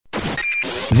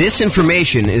This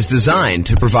information is designed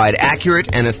to provide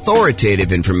accurate and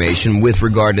authoritative information with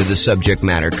regard to the subject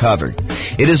matter covered.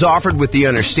 It is offered with the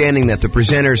understanding that the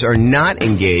presenters are not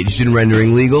engaged in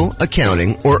rendering legal,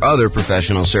 accounting, or other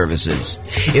professional services.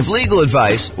 If legal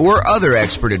advice or other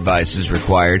expert advice is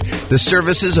required, the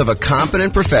services of a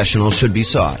competent professional should be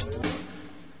sought.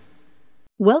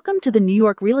 Welcome to the New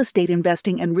York Real Estate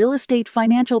Investing and Real Estate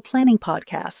Financial Planning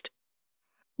Podcast.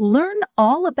 Learn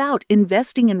all about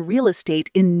investing in real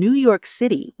estate in New York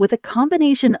City with a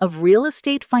combination of real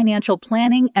estate financial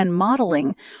planning and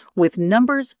modeling with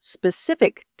numbers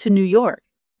specific to New York,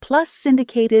 plus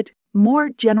syndicated, more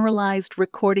generalized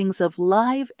recordings of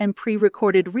live and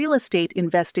pre-recorded real estate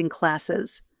investing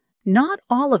classes. Not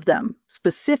all of them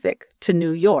specific to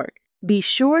New York. Be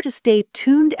sure to stay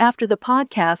tuned after the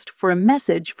podcast for a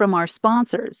message from our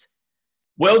sponsors.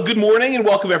 Well, good morning and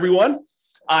welcome, everyone.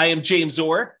 I am James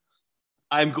Orr.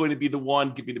 I'm going to be the one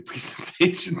giving the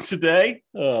presentation today.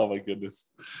 Oh, my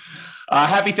goodness.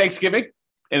 Happy Thanksgiving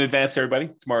in advance, everybody.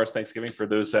 Tomorrow's Thanksgiving for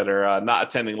those that are not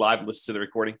attending live and listen to the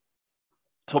recording.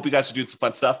 Hope you guys are doing some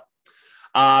fun stuff.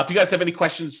 If you guys have any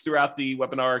questions throughout the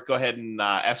webinar, go ahead and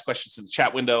ask questions in the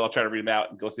chat window. I'll try to read them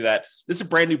out and go through that. This is a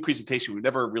brand new presentation. We've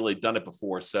never really done it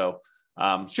before, so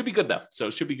should be good, though. So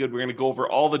it should be good. We're going to go over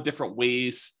all the different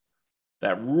ways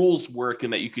that rules work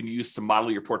and that you can use to model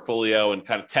your portfolio and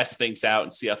kind of test things out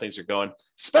and see how things are going,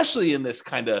 especially in this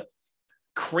kind of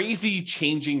crazy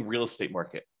changing real estate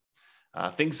market.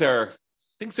 Things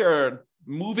are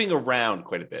moving around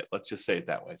quite a bit. Let's just say it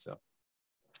that way. So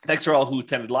thanks for all who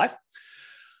attended live.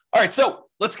 All right, so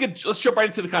let's jump right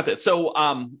into the content. So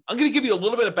I'm going to give you a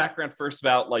little bit of background first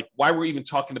about like why we're even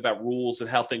talking about rules and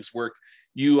how things work.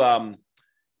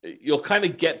 You'll kind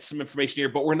of get some information here,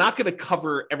 but we're not going to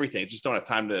cover everything. I just don't have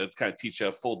time to kind of teach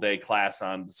a full day class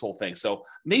on this whole thing. So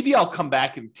maybe I'll come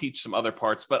back and teach some other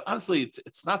parts, but honestly,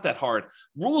 it's not that hard.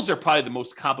 Rules are probably the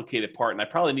most complicated part, and I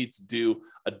probably need to do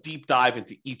a deep dive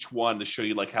into each one to show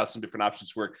you like how some different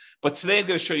options work. But today I'm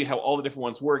going to show you how all the different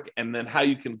ones work and then how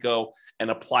you can go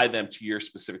and apply them to your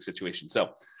specific situation.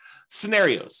 So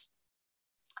scenarios.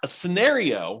 A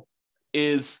scenario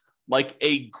is like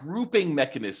a grouping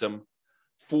mechanism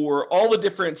for all the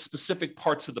different specific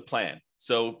parts of the plan.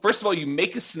 So first of all, you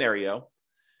make a scenario.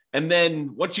 And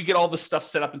then once you get all the stuff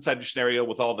set up inside your scenario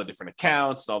with all the different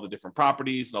accounts and all the different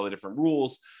properties and all the different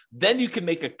rules, then you can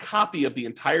make a copy of the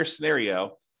entire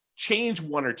scenario, change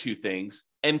one or two things,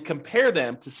 and compare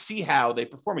them to see how they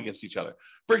perform against each other.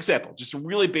 For example, just a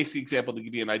really basic example to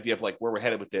give you an idea of like where we're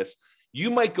headed with this. You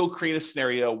might go create a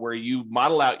scenario where you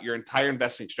model out your entire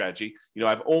investing strategy. You know,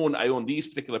 I own these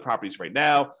particular properties right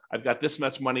now. I've got this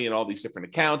much money in all these different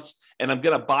accounts, and I'm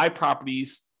going to buy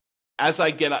properties as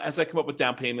I come up with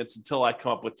down payments until I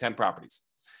come up with 10 properties.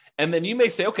 And then you may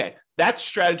say, okay, that's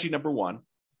strategy number one,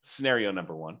 scenario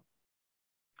number one.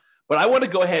 But I want to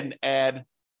go ahead and add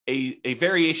a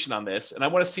variation on this, and I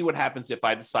want to see what happens if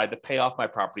I decide to pay off my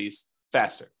properties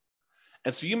faster.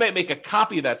 And so you might make a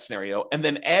copy of that scenario and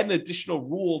then add an additional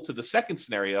rule to the second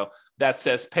scenario that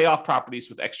says pay off properties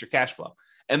with extra cash flow.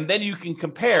 And then you can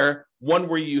compare one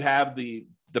where you have the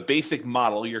basic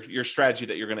model, your strategy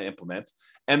that you're going to implement,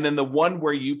 and then the one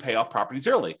where you pay off properties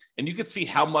early. And you can see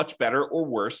how much better or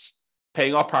worse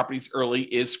paying off properties early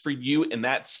is for you in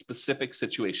that specific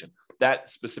situation, that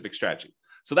specific strategy.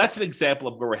 So that's an example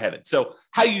of where we're headed. So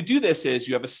how you do this is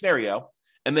you have a scenario,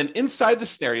 and then inside the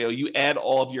scenario, you add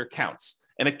all of your accounts.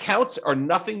 And accounts are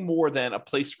nothing more than a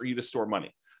place for you to store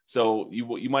money. So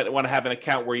you might want to have an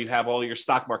account where you have all your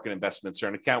stock market investments, or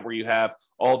an account where you have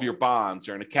all of your bonds,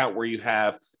 or an account where you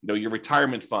have your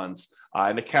retirement funds,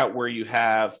 an account where you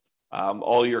have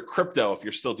all your crypto, if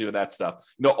you're still doing that stuff.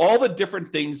 All the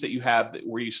different things that you have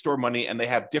where you store money, and they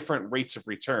have different rates of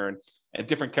return and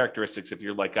different characteristics. If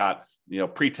you're like got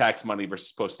pre-tax money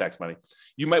versus post-tax money,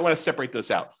 you might want to separate those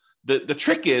out. The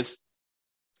trick is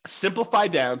simplify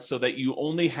down so that you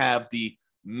only have the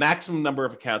maximum number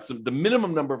of accounts, the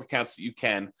minimum number of accounts that you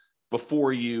can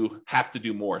before you have to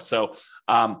do more. So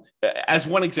as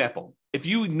one example, if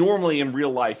you normally in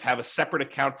real life have a separate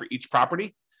account for each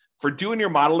property, for doing your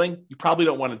modeling, you probably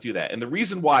don't want to do that. And the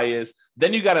reason why is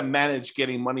then you got to manage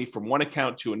getting money from one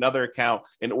account to another account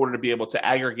in order to be able to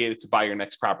aggregate it to buy your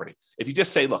next property. If you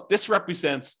just say, look, this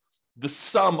represents the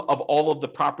sum of all of the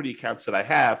property accounts that I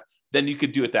have, then you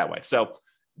could do it that way. So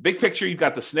big picture, you've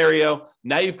got the scenario.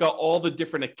 Now you've got all the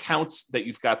different accounts that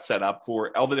you've got set up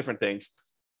for all the different things.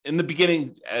 In the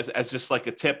beginning, as just like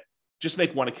a tip, just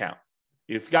make one account.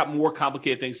 If you've got more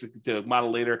complicated things to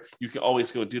model later, you can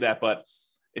always go and do that. But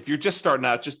if you're just starting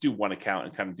out, just do one account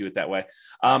and kind of do it that way.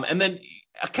 And then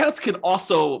accounts can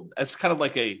also, as kind of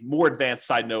like a more advanced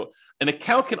side note, an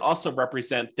account can also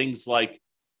represent things like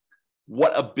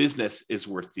what a business is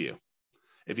worth to you.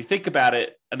 If you think about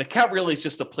it, an account really is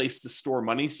just a place to store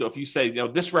money. So if you say,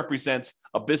 this represents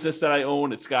a business that I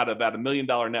own, it's got about $1 million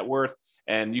net worth,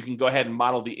 and you can go ahead and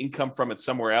model the income from it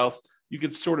somewhere else, you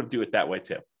could sort of do it that way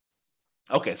too.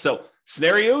 Okay, so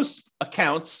scenarios,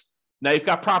 accounts, now you've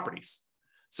got properties.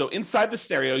 So inside the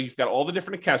scenario, you've got all the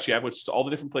different accounts you have, which is all the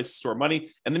different places to store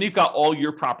money. And then you've got all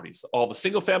your properties, all the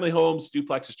single family homes,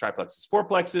 duplexes, triplexes,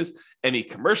 fourplexes, any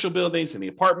commercial buildings, any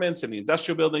apartments, any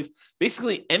industrial buildings,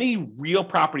 basically any real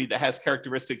property that has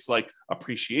characteristics like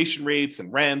appreciation rates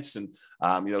and rents and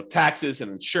taxes and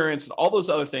insurance and all those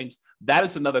other things. That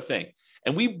is another thing.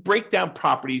 And we break down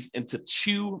properties into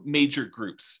two major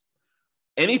groups.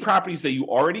 Any properties that you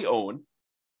already own.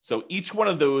 So each one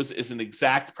of those is an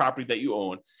exact property that you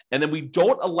own. And then we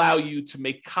don't allow you to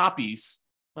make copies.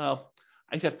 Well,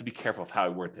 I have to be careful of how I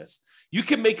word this. You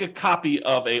can make a copy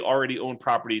of a already owned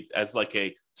property as like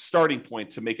a starting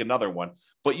point to make another one,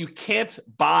 but you can't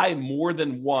buy more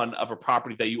than one of a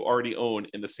property that you already own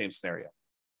in the same scenario.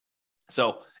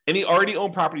 So any already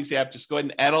owned properties you have, just go ahead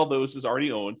and add all those as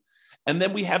already owned. And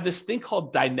then we have this thing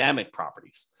called dynamic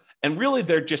properties. And really,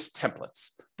 they're just templates.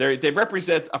 They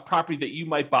represent a property that you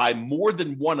might buy more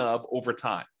than one of over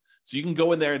time. So you can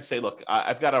go in there and say, look,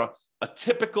 I've got a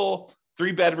typical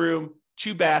 3-bedroom,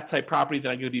 2-bath type property that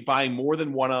I'm going to be buying more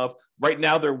than one of. Right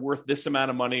now, they're worth this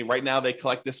amount of money. Right now, they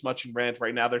collect this much in rent.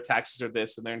 Right now, their taxes are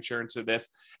this and their insurance are this.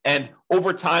 And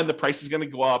over time, the price is going to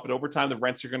go up. And over time, the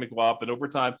rents are going to go up. And over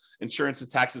time, insurance and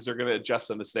taxes are going to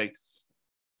adjust on this thing.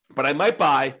 But I might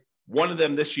buy one of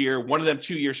them this year, one of them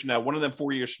 2 years from now, one of them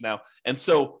 4 years from now. And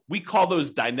so we call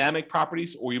those dynamic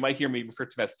properties, or you might hear me refer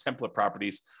to them as template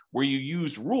properties, where you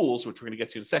use rules, which we're going to get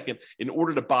to in a second, in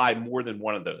order to buy more than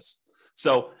one of those.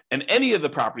 So, and any of the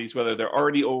properties, whether they're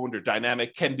already owned or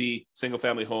dynamic, can be single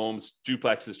family homes,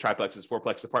 duplexes, triplexes,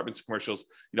 fourplex apartments, commercials,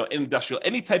 industrial,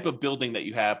 any type of building that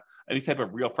you have, any type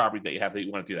of real property that you have that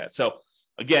you want to do that. So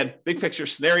again, big picture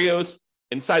scenarios,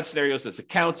 inside scenarios as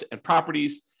accounts and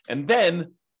properties. And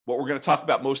then what we're going to talk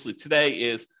about mostly today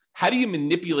is how do you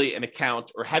manipulate an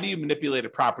account or how do you manipulate a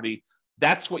property?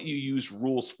 That's what you use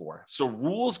rules for. So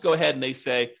rules go ahead and they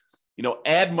say,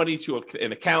 add money to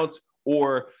an account,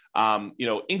 or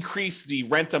increase the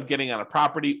rent I'm getting on a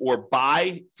property, or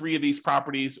buy 3 of these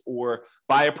properties, or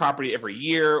buy a property every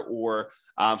year, or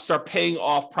start paying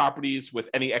off properties with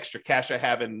any extra cash I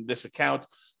have in this account.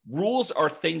 Rules are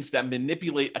things that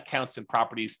manipulate accounts and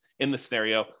properties in the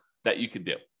scenario that you could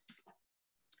do.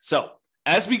 So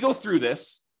as we go through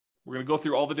this, we're going to go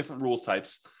through all the different rules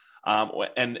types.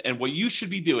 And what you should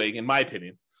be doing, in my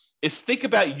opinion, is think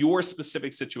about your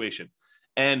specific situation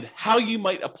and how you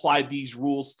might apply these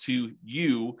rules to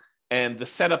you and the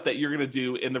setup that you're going to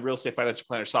do in the Real Estate Financial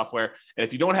Planner software. And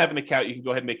if you don't have an account, you can go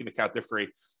ahead and make an account. They're free.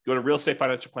 Go to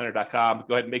realestatefinancialplanner.com,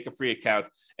 go ahead and make a free account.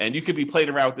 And you could be playing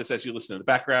around with this as you listen in the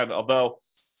background, although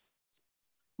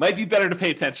might be better to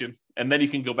pay attention, and then you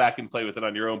can go back and play with it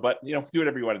on your own, but do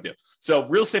whatever you want to do. So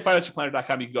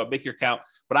realestatefinancialplanner.com, you can go make your account,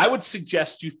 but I would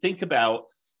suggest you think about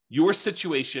your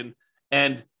situation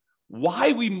and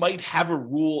why we might have a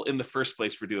rule in the first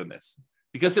place for doing this,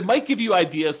 because it might give you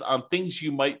ideas on things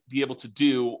you might be able to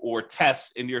do or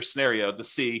test in your scenario to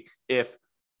see if,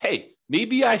 hey,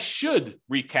 maybe I should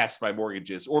recast my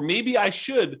mortgages, or maybe I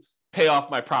should pay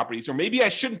off my properties, or maybe I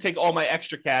shouldn't take all my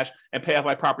extra cash and pay off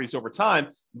my properties over time.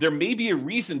 There may be a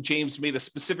reason James made a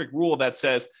specific rule that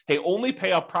says, hey, only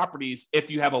pay off properties if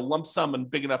you have a lump sum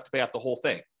and big enough to pay off the whole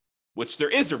thing, which there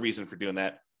is a reason for doing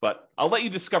that, but I'll let you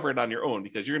discover it on your own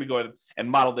because you're going to go ahead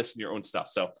and model this in your own stuff.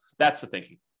 So that's the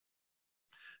thinking.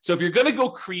 So if you're going to go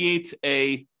create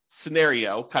a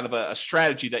scenario, kind of a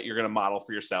strategy that you're going to model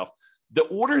for yourself, the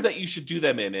order that you should do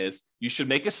them in is you should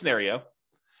make a scenario.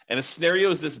 And a scenario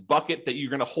is this bucket that you're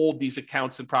going to hold these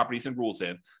accounts and properties and rules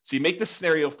in. So you make the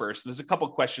scenario first. There's a couple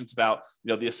of questions about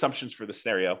the assumptions for the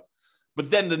scenario. But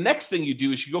then the next thing you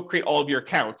do is you go create all of your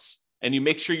accounts and you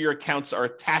make sure your accounts are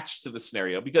attached to the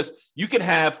scenario, because you can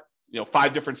have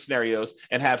 5 different scenarios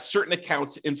and have certain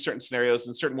accounts in certain scenarios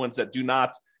and certain ones that do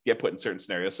not get put in certain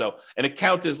scenarios. So an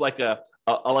account is like a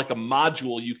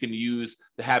module you can use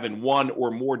to have in one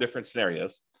or more different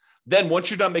scenarios. Then once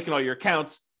you're done making all your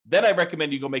accounts, then I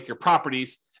recommend you go make your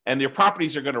properties, and your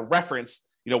properties are going to reference,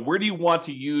 where do you want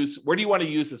to use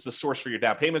as the source for your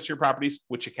down payments for your properties,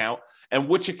 which account, and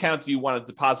which account do you want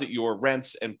to deposit your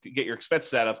rents and get your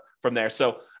expenses out of from there.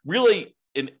 So really,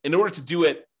 in order to do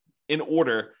it in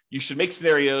order, you should make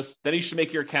scenarios, then you should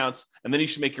make your accounts, and then you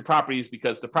should make your properties,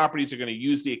 because the properties are going to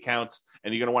use the accounts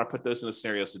and you're going to want to put those in the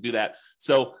scenarios to do that.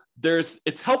 So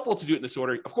it's helpful to do it in this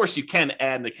order. Of course, you can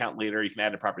add an account later. You can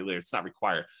add a property later. It's not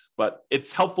required, but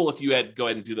it's helpful if you go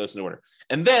ahead and do those in order.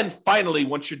 And then finally,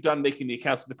 once you're done making the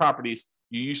accounts of the properties,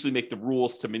 you usually make the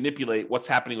rules to manipulate what's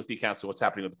happening with the accounts and what's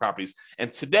happening with the properties.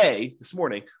 And this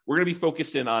morning, we're going to be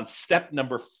focused in on step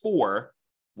number 4,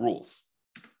 rules.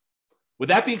 With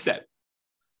that being said,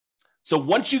 so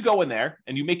once you go in there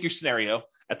and you make your scenario,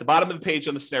 at the bottom of the page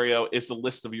on the scenario is the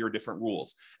list of your different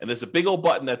rules. And there's a big old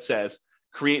button that says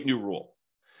create new rule.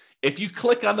 If you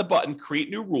click on the button, create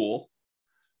new rule,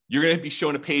 you're going to be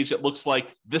shown a page that looks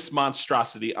like this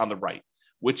monstrosity on the right,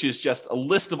 which is just a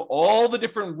list of all the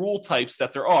different rule types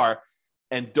that there are.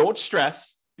 And don't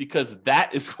stress, because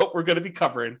that is what we're going to be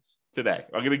covering today.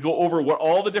 I'm going to go over what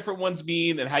all the different ones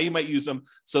mean and how you might use them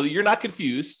so that you're not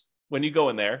confused when you go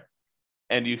in there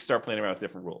and you start playing around with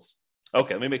different rules.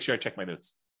 Okay, let me make sure I check my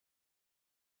notes.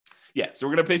 Yeah, so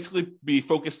we're going to basically be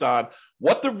focused on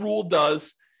what the rule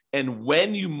does and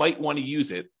when you might want to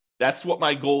use it. That's what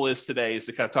my goal is today, is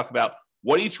to kind of talk about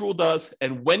what each rule does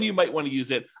and when you might want to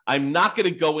use it. I'm not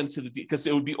going to go into because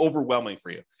it would be overwhelming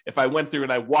for you. If I went through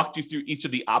and I walked you through each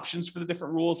of the options for the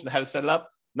different rules and how to set it up,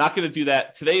 not going to do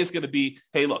that. Today is going to be,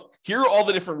 hey, look, here are all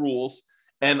the different rules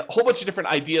and a whole bunch of different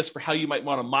ideas for how you might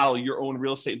want to model your own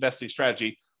real estate investing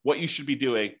strategy, what you should be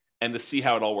doing, and to see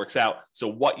how it all works out.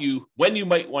 So when you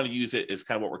might want to use it is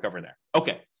kind of what we're covering there.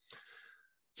 Okay.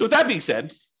 So with that being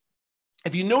said,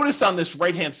 if you notice on this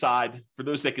right-hand side, for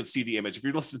those that can see the image, if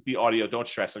you're listening to the audio, don't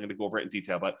stress, I'm going to go over it in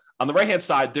detail. But on the right-hand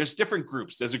side, there's different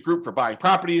groups. There's a group for buying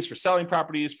properties, for selling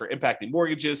properties, for impacting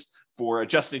mortgages, for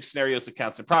adjusting scenarios,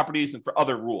 accounts, and properties, and for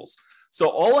other rules. So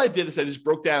all I did is I just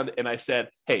broke down and I said,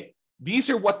 hey,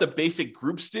 these are what the basic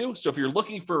groups do. So if you're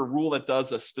looking for a rule that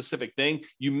does a specific thing,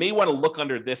 you may want to look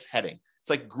under this heading. It's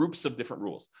like groups of different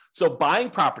rules. So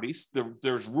buying properties,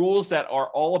 there's rules that are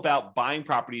all about buying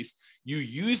properties. You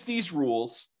use these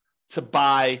rules to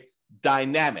buy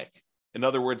dynamic. In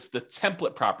other words, the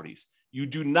template properties. You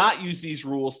do not use these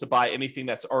rules to buy anything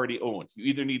that's already owned. You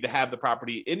either need to have the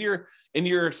property in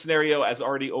your scenario as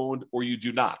already owned, or you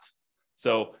do not.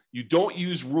 So you don't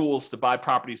use rules to buy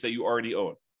properties that you already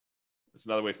own. That's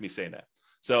another way for me saying that.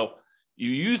 So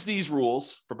you use these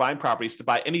rules for buying properties to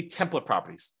buy any template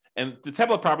properties. And the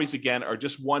template properties, again, are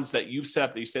just ones that you've set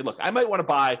up that you say, look, I might want to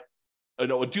buy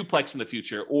a duplex in the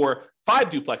future, or 5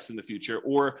 duplex in the future,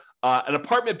 or an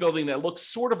apartment building that looks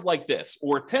sort of like this,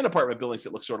 or 10 apartment buildings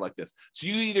that look sort of like this. So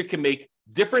you either can make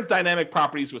different dynamic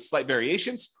properties with slight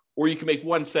variations, or you can make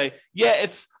one say, yeah,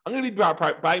 I'm going to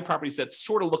be buying properties that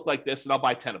sort of look like this, and I'll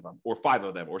buy 10 of them, or 5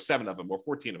 of them, or 7 of them, or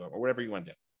 14 of them, or whatever you want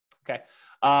to do. Okay.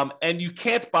 And you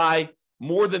can't buy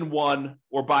more than one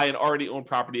or buy an already owned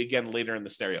property again later in the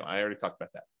scenario. I already talked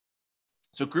about that.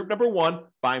 So group number 1,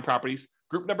 buying properties.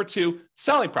 Group number 2,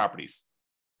 selling properties.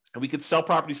 And we could sell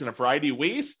properties in a variety of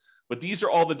ways, but these are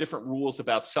all the different rules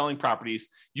about selling properties.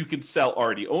 You can sell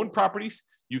already owned properties.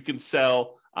 You can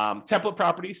sell template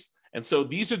properties. And so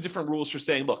these are different rules for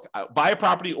saying, look, buy a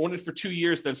property, own it for 2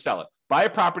 years, then sell it. Buy a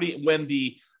property when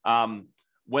the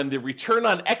return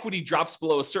on equity drops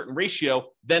below a certain ratio,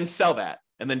 then sell that,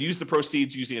 and then use the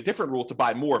proceeds using a different rule to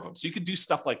buy more of them. So you could do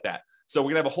stuff like that. So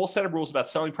we're going to have a whole set of rules about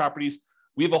selling properties.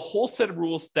 We have a whole set of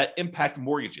rules that impact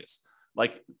mortgages,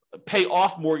 like pay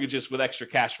off mortgages with extra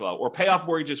cash flow, or pay off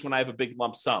mortgages when I have a big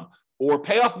lump sum, or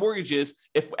pay off mortgages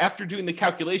if after doing the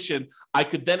calculation, I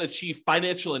could then achieve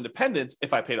financial independence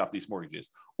if I paid off these mortgages,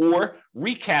 or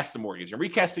recast a mortgage. And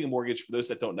recasting a mortgage, for those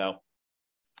that don't know,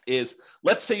 is,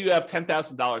 let's say you have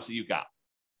 $10,000 that you got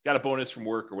a bonus from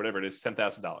work or whatever it is,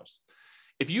 $10,000.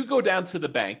 If you go down to the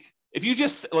bank,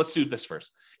 let's do this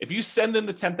first. If you send in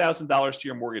the $10,000 to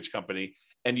your mortgage company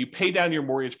and you pay down your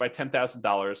mortgage by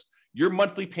 $10,000, your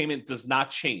monthly payment does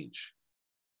not change.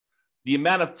 The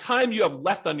amount of time you have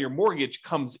left on your mortgage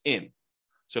comes in.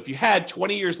 So if you had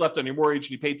 20 years left on your mortgage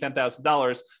and you paid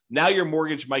 $10,000, now your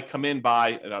mortgage might come in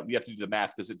by, we have to do the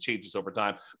math because it changes over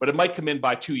time, but it might come in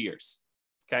by 2 years.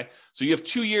 Okay. So you have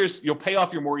 2 years, you'll pay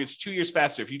off your mortgage 2 years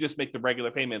faster if you just make the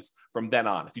regular payments from then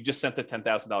on, if you just sent the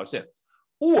 $10,000 in.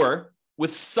 Or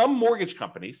with some mortgage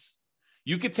companies,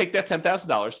 you could take that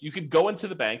 $10,000, you could go into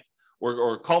the bank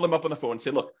or call them up on the phone and say,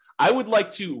 look, I would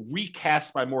like to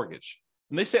recast my mortgage.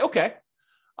 And they say, okay,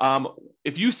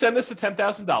 if you send us the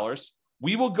 $10,000,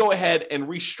 we will go ahead and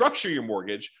restructure your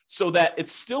mortgage so that it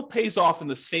still pays off in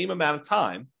the same amount of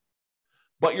time,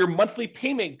 but your monthly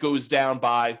payment goes down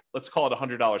by, let's call it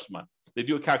 $100 a month. They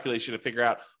do a calculation to figure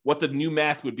out what the new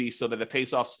math would be so that it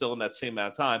pays off still in that same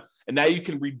amount of time. And now you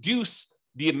can reduce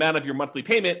the amount of your monthly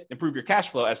payment, improve your cash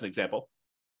flow, as an example,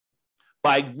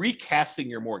 by recasting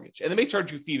your mortgage. And they may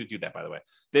charge you a fee to do that, by the way.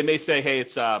 They may say, hey,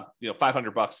 it's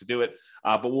 $500 to do it,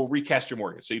 but we'll recast your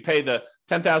mortgage. So you pay the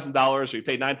 $10,000 or you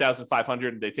pay $9,500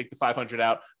 and they take the $500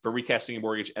 out for recasting your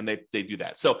mortgage, and they do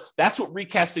that. So that's what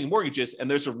recasting mortgage is, and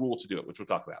there's a rule to do it, which we'll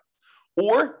talk about.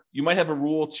 Or you might have a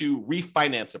rule to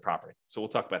refinance a property. So we'll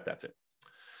talk about that too.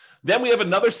 Then we have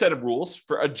another set of rules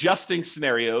for adjusting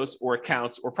scenarios or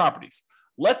accounts or properties.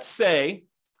 Let's say,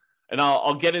 and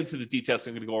I'll get into the details,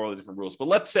 so I'm going to go over all the different rules. But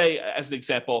let's say, as an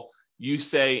example, you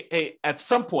say, hey, at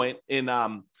some point in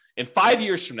 5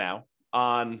 years from now,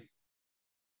 on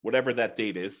whatever that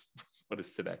date is, what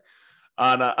is today?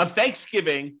 On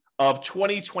Thanksgiving of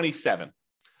 2027,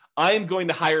 I am going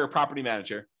to hire a property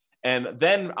manager, and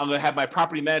then I'm going to have my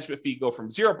property management fee go from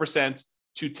 0%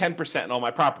 to 10% in all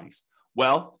my properties.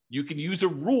 Well, you can use a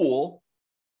rule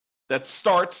that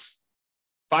starts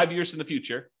 5 years in the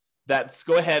future that's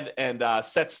go ahead and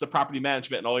sets the property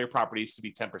management and all your properties to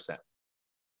be 10%.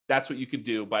 That's what you can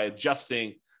do by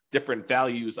adjusting different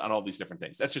values on all these different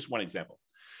things. That's just one example.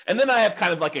 And then I have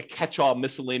kind of like a catch-all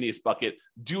miscellaneous bucket,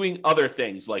 doing other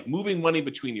things like moving money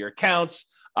between your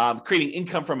accounts, creating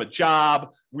income from a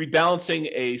job, rebalancing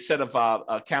a set of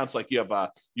accounts, like you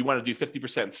want to do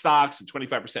 50% in stocks and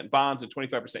 25% in bonds and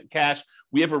 25% in cash.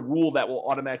 We have a rule that will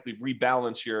automatically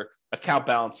rebalance your account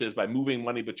balances by moving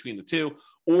money between the two.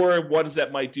 Or what does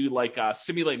that might do, like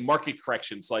simulate market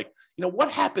corrections. Like,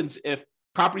 what happens if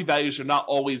property values are not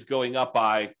always going up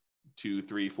by 2,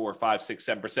 3, 4, 5, 6,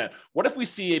 7%? What if we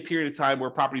see a period of time where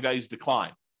property values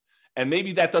decline? And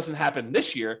maybe that doesn't happen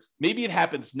this year. Maybe it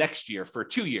happens next year for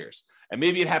 2 years. And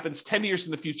maybe it happens 10 years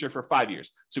in the future for 5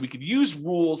 years. So we could use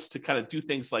rules to kind of do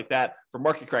things like that for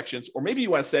market corrections. Or maybe you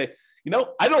want to say,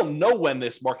 I don't know when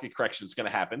this market correction is going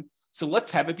to happen, so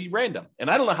let's have it be random. And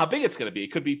I don't know how big it's going to be.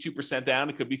 It could be 2% down.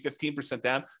 It could be 15%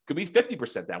 down. It could be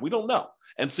 50% down. We don't know.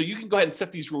 And so you can go ahead and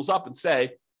set these rules up and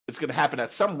say it's going to happen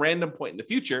at some random point in the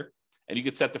future. And you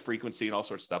could set the frequency and all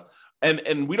sorts of stuff.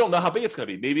 And we don't know how big it's going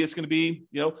to be. Maybe it's going to be,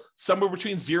 somewhere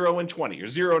between 0 and 20 or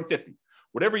 0 and 50,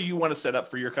 whatever you want to set up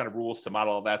for your kind of rules to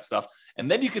model all that stuff. And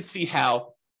then you can see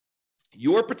how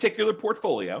your particular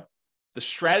portfolio, the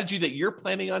strategy that you're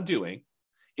planning on doing,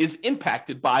 is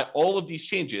impacted by all of these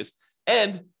changes.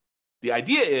 And the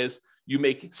idea is you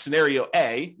make scenario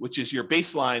A, which is your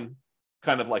baseline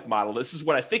kind of like model. This is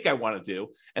what I think I want to do.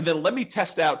 And then let me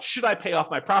test out, should I pay off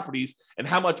my properties and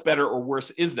how much better or worse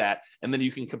is that? And then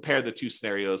you can compare the two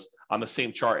scenarios on the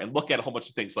same chart and look at a whole bunch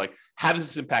of things like, how does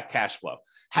this impact cash flow?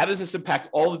 How does this impact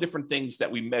all the different things that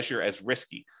we measure as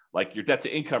risky, like your debt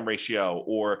to income ratio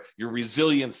or your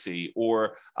resiliency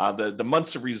or the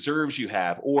months of reserves you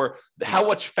have, or how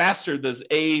much faster does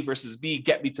A versus B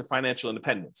get me to financial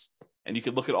independence? And you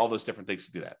can look at all those different things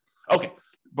to do that. Okay.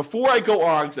 Before I go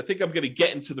on, because I think I'm going to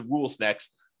get into the rules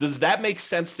next, does that make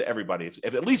sense to everybody?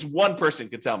 If at least one person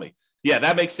can tell me, yeah,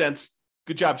 that makes sense.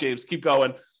 Good job, James. Keep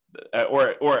going.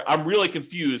 Or I'm really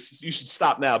confused. You should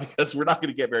stop now because we're not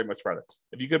going to get very much further.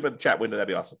 If you could put the chat window, that'd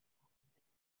be awesome.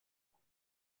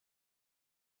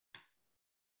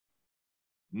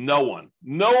 No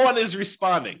one is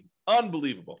responding.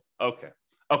 Unbelievable. Okay,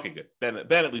 good. Ben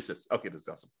at least is. Okay, that's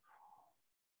awesome.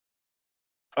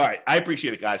 All right. I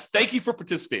appreciate it, guys. Thank you for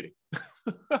participating.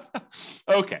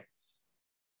 Okay.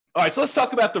 All right. So let's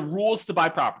talk about the rules to buy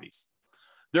properties.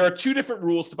 There are two different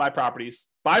rules to buy properties.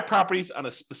 Buy properties on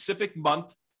a specific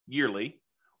month yearly,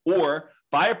 or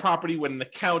buy a property when an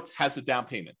account has a down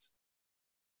payment.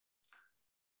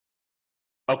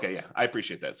 Okay. Yeah. I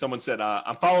appreciate that. Someone said,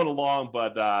 I'm following along,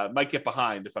 but might get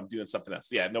behind if I'm doing something else.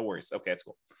 Yeah. No worries. Okay. That's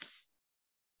cool.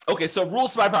 Okay, so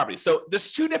rules to buy properties. So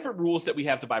there's two different rules that we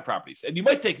have to buy properties. And you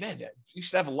might think, man, you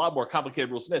should have a lot more complicated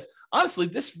rules than this. Honestly,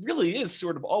 this really is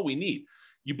sort of all we need.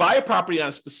 You buy a property on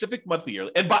a specific monthly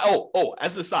year. And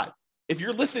as an aside, if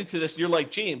you're listening to this and you're like,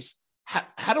 James,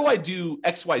 how do I do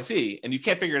X, Y, Z? And you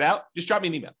can't figure it out, just drop me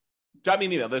an email.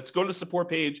 Let's go to the support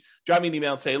page, drop me an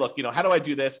email and say, look, how do I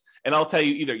do this? And I'll tell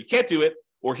you either you can't do it,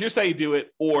 or here's how you do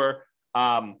it, or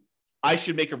I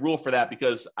should make a rule for that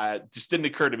because it just didn't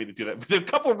occur to me to do that. But a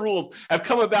couple of rules have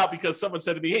come about because someone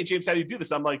said to me, hey, James, how do you do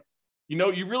this? I'm like,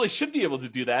 you really should be able to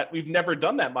do that. We've never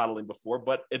done that modeling before,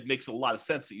 but it makes a lot of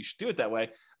sense that you should do it that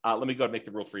way. Let me go and make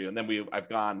the rule for you. And then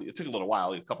it took a little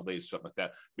while, a couple of days, something like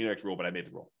that. We didn't make the rule, but I made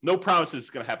the rule. No promises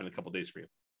it's going to happen in a couple of days for you.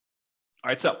 All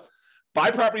right, so buy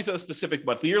properties on a specific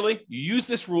month yearly. You use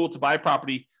this rule to buy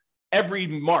property every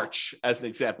March, as an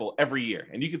example, every year.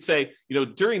 And you could say,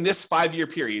 during this 5-year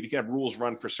period, you can have rules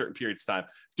run for certain periods of time.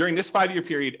 During this 5-year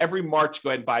period, every March, go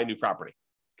ahead and buy a new property.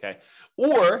 Okay.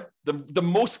 Or the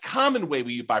most common way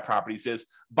we buy properties is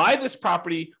buy this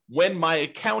property when my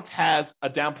account has a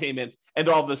down payment and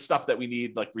all the stuff that we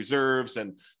need, like reserves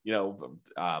and,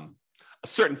 a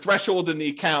certain threshold in the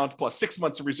account, plus 6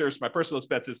 months of reserves for my personal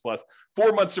expenses, plus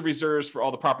 4 months of reserves for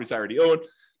all the properties I already own,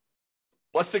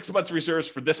 plus 6 months of reserves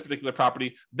for this particular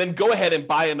property. Then go ahead and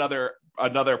buy another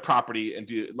property and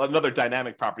do another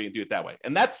dynamic property and do it that way.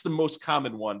 And that's the most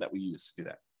common one that we use to do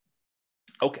that.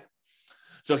 Okay.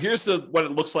 So here's what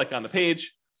it looks like on the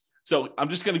page. So I'm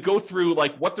just going to go through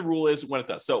like what the rule is when it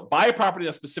does. So buy a property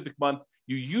in a specific month.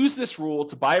 You use this rule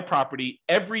to buy a property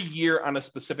every year on a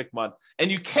specific month. And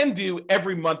you can do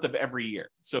every month of every year.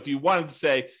 So if you wanted to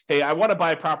say, hey, I want to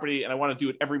buy a property and I want to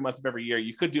do it every month of every year,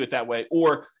 you could do it that way,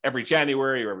 or every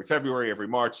January or every February, every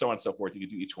March, so on and so forth. You could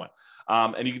do each one.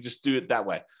 And you can just do it that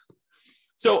way.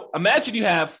 So imagine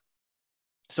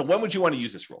so when would you want to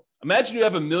use this rule? Imagine you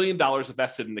have $1 million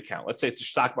invested in an account. Let's say it's a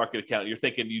stock market account. You're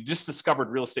thinking you just discovered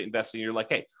real estate investing. You're like,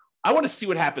 hey, I want to see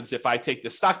what happens if I take the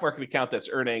stock market account that's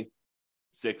earning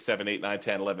 6, 7, 8, 9,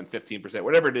 10, 11, 15%,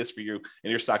 whatever it is for you in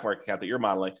your stock market account that you're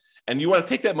modeling. And you want to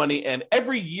take that money and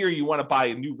every year you want to buy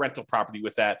a new rental property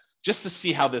with that just to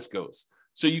see how this goes.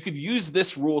 So you could use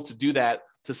this rule to do that,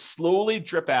 to slowly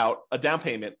drip out a down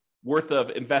payment worth of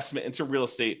investment into real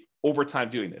estate over time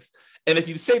doing this. And if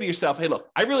you say to yourself, hey, look,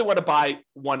 I really want to buy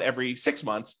one every 6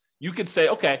 months, you could say,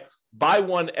 okay, buy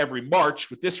one every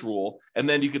March with this rule. And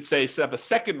then you could set up a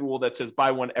second rule that says buy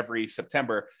one every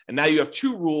September. And now you have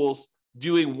 2 rules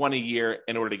doing one a year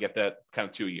in order to get that kind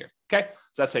of 2 a year. Okay.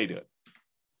 So that's how you do it.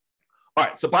 All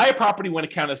right. So buy a property when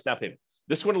it counts as down payment.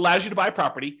 This one allows you to buy a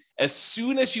property as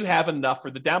soon as you have enough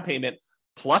for the down payment,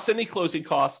 plus any closing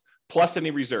costs, plus any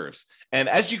reserves. And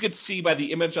as you can see by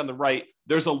the image on the right,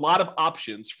 there's a lot of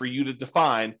options for you to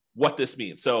define what this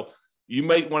means. So you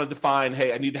might want to define,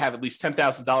 hey, I need to have at least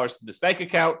 $10,000 in this bank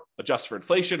account, adjust for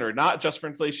inflation or not adjust for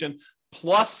inflation,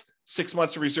 plus 6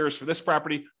 months of reserves for this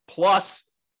property, plus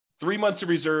 3 months of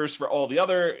reserves for all the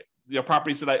other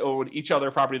properties that I own, each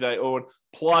other property that I own,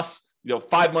 plus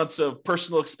 5 months of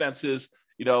personal expenses,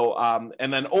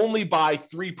 and then only buy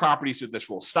 3 properties with this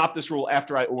rule. Stop this rule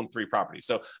after I own 3 properties.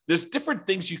 So there's different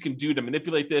things you can do to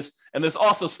manipulate this. And there's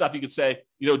also stuff you could say,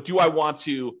 do I want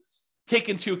to take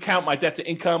into account my debt to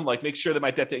income, like make sure that my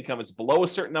debt to income is below a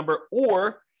certain number?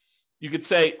 Or you could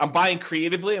say, I'm buying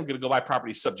creatively. I'm going to go buy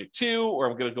properties subject to, or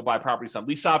I'm going to go buy properties on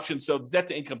lease options. So the debt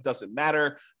to income doesn't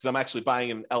matter because I'm actually buying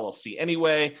an LLC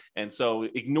anyway. And so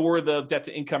ignore the debt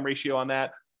to income ratio on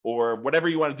that, or whatever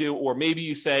you want to do. Or maybe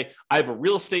you say, I have a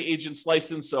real estate agent's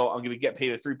license, so I'm going to get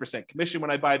paid a 3% commission when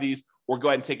I buy these, or go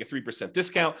ahead and take a 3%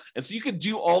 discount. And so you could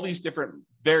do all these different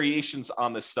variations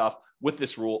on this stuff with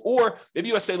this rule. Or maybe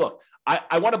you say, look,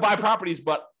 I want to buy properties,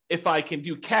 but if I can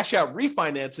do cash out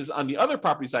refinances on the other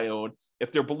properties I own,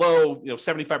 if they're below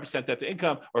 75% debt to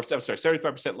income, or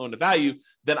 75% loan to value,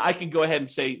 then I can go ahead and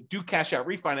say, do cash out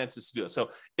refinances to do it. So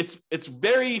it's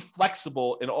very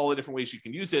flexible in all the different ways you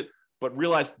can use it, but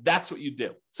realize that's what you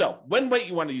do. So when might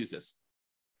you want to use this?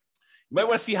 You might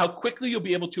want to see how quickly you'll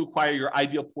be able to acquire your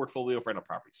ideal portfolio of rental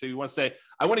property. So you want to say,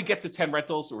 I want to get to 10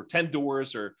 rentals or 10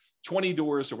 doors or 20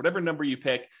 doors or whatever number you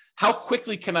pick. How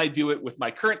quickly can I do it with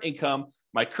my current income,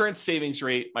 my current savings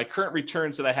rate, my current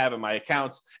returns that I have in my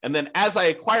accounts? And then as I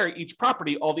acquire each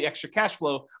property, all the extra cash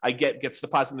flow I get gets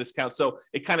deposited in this account. So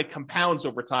it kind of compounds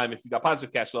over time if you got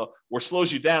positive cash flow, or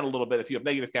slows you down a little bit if you have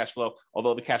negative cash flow,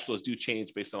 although the cash flows do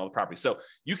change based on all the property. So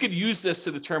you could use this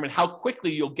to determine how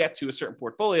quickly you'll get to a certain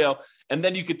portfolio. And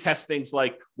then you could test things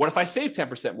like, what if I save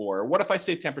 10% more? Or what if I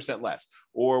save 10% less?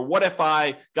 Or what if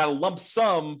I got a lump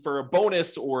sum for a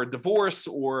bonus or a divorce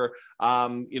or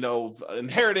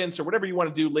inheritance or whatever you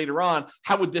want to do later on?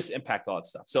 How would this impact all that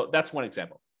stuff? So that's one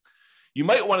example. You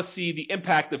might want to see the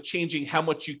impact of changing how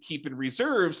much you keep in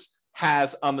reserves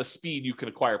has on the speed you can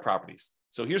acquire properties.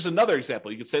 So here's another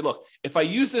example. You could say, look, if I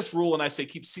use this rule and I say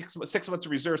keep six months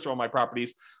of reserves for all my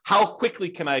properties, how quickly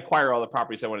can I acquire all the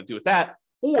properties I want to do with that?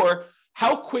 Or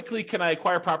how quickly can I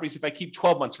acquire properties if I keep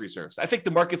 12 months reserves? I think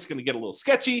the market's going to get a little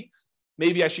sketchy.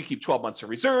 Maybe I should keep 12 months of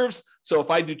reserves. So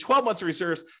if I do 12 months of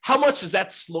reserves, how much does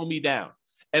that slow me down?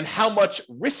 And how much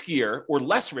riskier or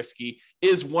less risky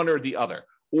is one or the other?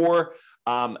 Or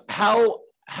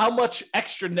how much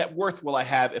extra net worth will I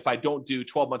have if I don't do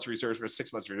 12 months reserves versus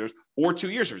 6 months reserves or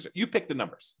 2 years reserves? You pick the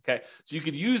numbers, okay? So you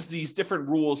could use these different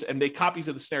rules and make copies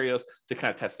of the scenarios to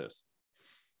kind of test those.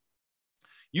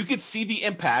 You could see the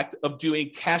impact of doing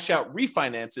cash out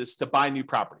refinances to buy new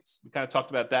properties. We kind of talked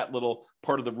about that little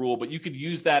part of the rule, but you could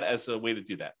use that as a way to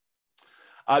do that.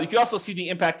 You could also see the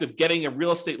impact of getting a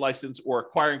real estate license or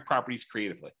acquiring properties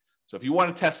creatively. So if you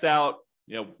want to test out,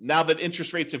 now that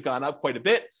interest rates have gone up quite a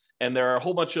bit and there are a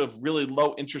whole bunch of really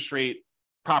low interest rate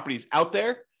properties out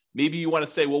there, maybe you want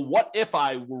to say, well, what if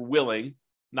I were willing,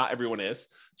 not everyone is,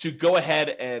 to go ahead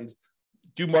and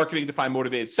do marketing to find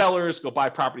motivated sellers, go buy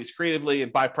properties creatively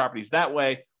and buy properties that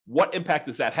way? What impact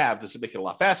does that have? Does it make it a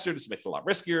lot faster? Does it make it a lot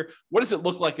riskier? What does it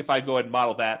look like if I go ahead and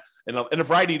model that in a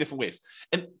variety of different ways?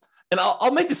 And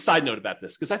I'll make a side note about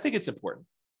this because I think it's important.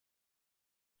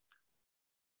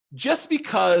 Just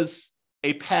because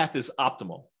a path is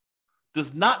optimal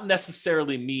does not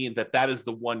necessarily mean that that is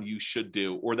the one you should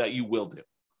do or that you will do.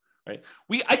 Right?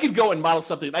 I could go and model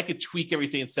something and I could tweak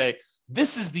everything and say,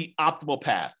 this is the optimal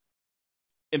path,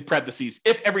 in parentheses,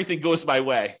 if everything goes my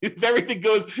way, if everything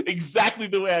goes exactly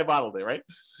the way I modeled it, right?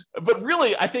 But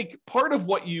really, I think part of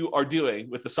what you are doing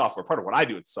with the software, part of what I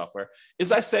do with the software,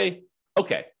 is I say,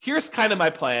 okay, here's kind of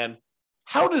my plan.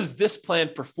 How does this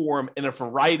plan perform in a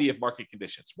variety of market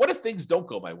conditions? What if things don't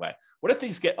go my way? What if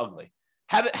things get ugly?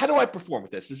 How do I perform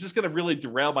with this? Is this going to really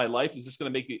derail my life? Is this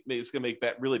going to make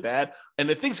that really bad? And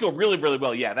if things go really, really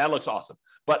well, yeah, that looks awesome.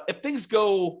 But if things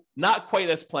go not quite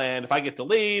as planned, if I get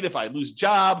delayed, if I lose a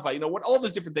job, if I, what all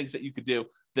those different things that you could do,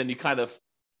 then you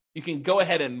can go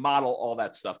ahead and model all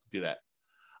that stuff to do that.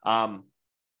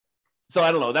 So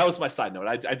I don't know. That was my side note.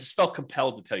 I just felt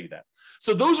compelled to tell you that.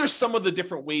 So those are some of the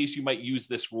different ways you might use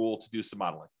this rule to do some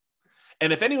modeling.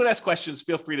 And if anyone has questions,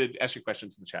 feel free to ask your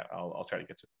questions in the chat. I'll try to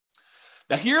get to it.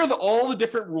 Now, here are all the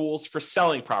different rules for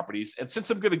selling properties. And since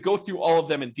I'm going to go through all of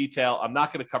them in detail, I'm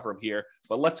not going to cover them here,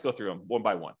 but let's go through them one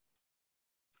by one.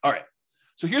 All right.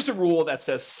 So here's a rule that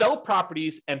says sell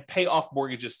properties and pay off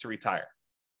mortgages to retire.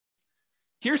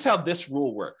 Here's how this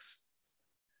rule works.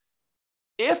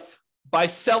 If by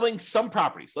selling some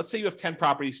properties, let's say you have 10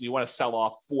 properties and you want to sell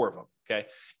off 4 of them, okay?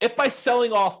 If by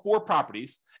selling off 4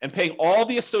 properties and paying all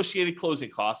the associated closing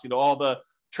costs, all the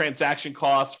transaction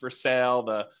costs for sale,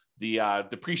 the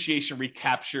depreciation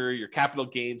recapture, your capital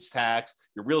gains tax,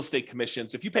 your real estate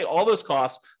commissions. If you pay all those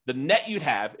costs, the net you'd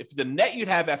have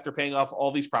after paying off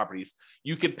all these properties,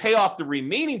 you could pay off the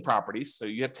remaining properties. So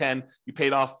you have 10, you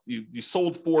paid off, you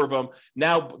sold 4 of them.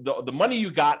 Now the money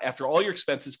you got after all your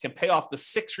expenses can pay off the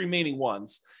 6 remaining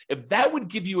ones. If that would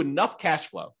give you enough cash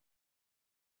flow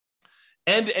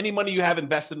and any money you have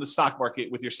invested in the stock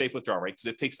market with your safe withdrawal rate, because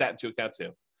it takes that into account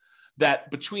too,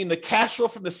 that between the cash flow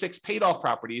from the 6 paid off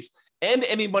properties and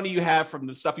any money you have from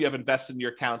the stuff you have invested in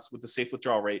your accounts with the safe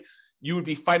withdrawal rate, you would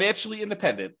be financially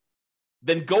independent.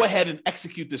 Then go ahead and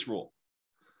execute this rule.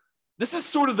 This is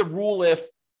sort of the rule if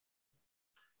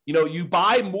you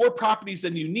buy more properties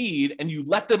than you need and you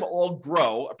let them all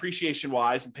grow appreciation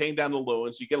wise and paying down the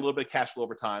loans, you get a little bit of cash flow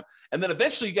over time. And then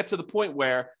eventually you get to the point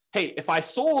where, hey, if I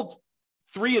sold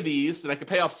 3 of these, then I could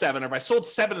pay off 7. Or if I sold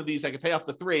 7 of these, I could pay off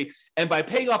the 3. And by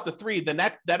paying off the 3, then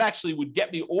that actually would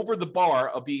get me over the bar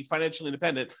of being financially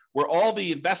independent, where all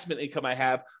the investment income I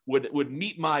have would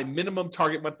meet my minimum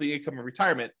target monthly income in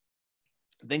retirement.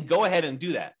 Then go ahead and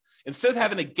do that. Instead of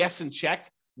having to guess and check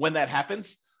when that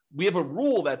happens, we have a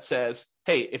rule that says,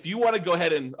 hey, if you want to go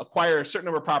ahead and acquire a certain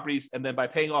number of properties, and then by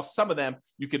paying off some of them,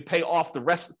 you could pay off the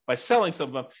rest. By selling some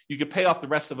of them, you could pay off the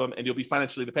rest of them and you'll be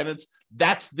financially independent.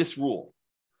 That's this rule.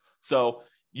 So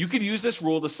you could use this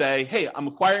rule to say, hey, I'm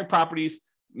acquiring properties.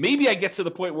 Maybe I get to the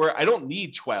point where I don't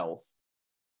need 12,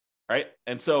 right?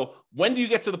 And so when do you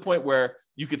get to the point where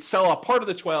you could sell a part of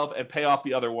the 12 and pay off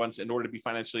the other ones in order to be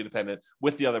financially independent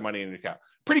with the other money in your account?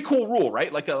 Pretty cool rule,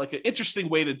 right? Like an interesting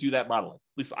way to do that modeling.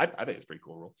 At least I think it's a pretty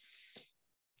cool rule.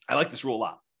 I like this rule a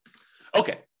lot.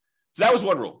 Okay, so that was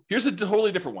one rule. Here's a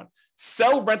totally different one.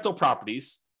 Sell rental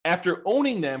properties after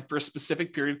owning them for a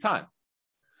specific period of time.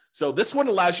 So this one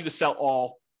allows you to sell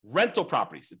all rental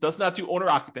properties. It does not do owner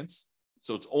occupants.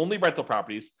 So it's only rental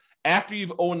properties after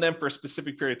you've owned them for a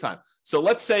specific period of time. So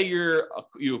let's say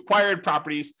you acquired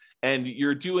properties and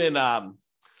you're doing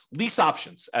lease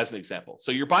options as an example.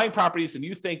 So you're buying properties and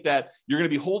you think that you're going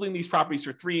to be holding these properties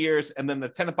for 3 years and then the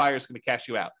tenant buyer is going to cash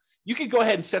you out. You can go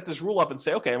ahead and set this rule up and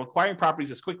say, okay, I'm acquiring properties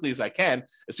as quickly as I can.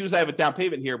 As soon as I have a down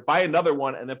payment here, buy another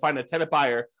one and then find a tenant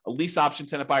buyer, a lease option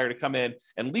tenant buyer to come in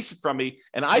and lease it from me.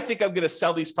 And I think I'm going to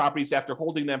sell these properties after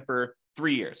holding them for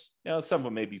 3 years. Some of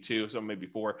them may be 2, some may be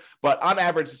 4, but on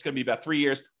average, it's going to be about 3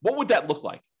 years. What would that look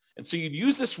like? And so you'd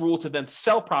use this rule to then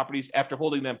sell properties after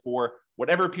holding them for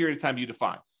whatever period of time you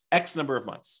define, X number of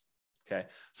months. Okay.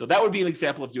 So that would be an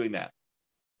example of doing that.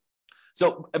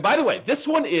 So, and by the way, this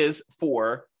one is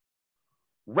for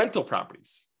rental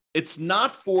properties. It's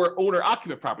not for owner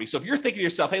occupant properties. So if you're thinking to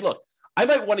yourself, hey, look, I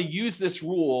might want to use this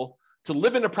rule to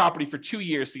live in a property for 2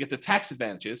 years to get the tax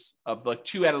advantages of like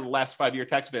 2 out of the last 5-year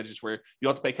tax advantages where you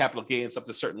don't have to pay capital gains up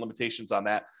to certain limitations on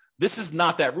that. This is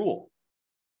not that rule.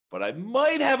 but I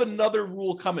might have another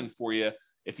rule coming for you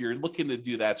if you're looking to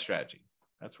do that strategy.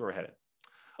 That's where we're headed.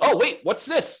 Oh, wait, what's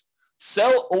this?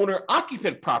 Sell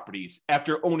owner-occupant properties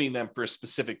after owning them for a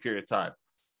specific period of time.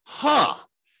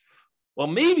 Well,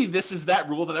 maybe this is that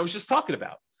rule that I was just talking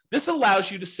about. This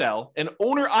allows you to sell an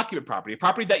owner-occupant property, a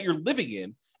property that you're living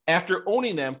in, after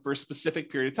owning them for a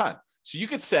specific period of time. So you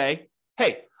could say,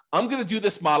 hey, I'm going to do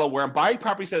this model where I'm buying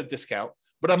properties at a discount,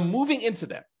 but I'm moving into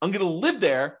them. I'm going to live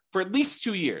there for at least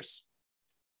 2 years.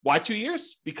 Why 2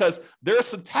 years? Because there are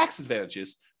some tax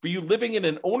advantages for you living in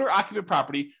an owner-occupant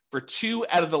property for 2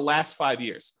 out of the last 5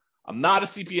 years. I'm not a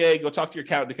CPA. Go talk to your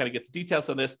accountant to kind of get the details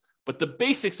on this. But the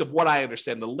basics of what I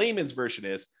understand, the layman's version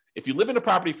is, if you live in a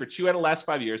property for 2 out of the last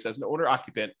 5 years as an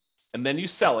owner-occupant, and then you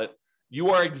sell it,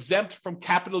 you are exempt from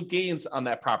capital gains on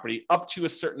that property up to a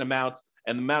certain amount,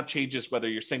 and the amount changes whether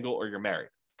you're single or you're married.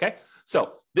 Okay,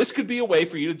 so this could be a way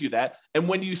for you to do that. And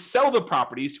when you sell the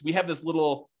properties, we have this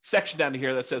little section down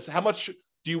here that says, how much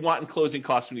do you want in closing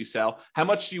costs when you sell? How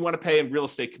much do you want to pay in real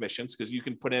estate commissions? Because you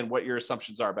can put in what your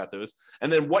assumptions are about those.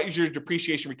 And then what is your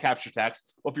depreciation recapture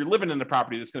tax? Well, if you're living in the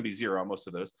property, that's going to be zero on most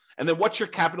of those. And then what's your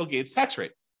capital gains tax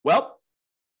rate? Well,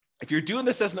 if you're doing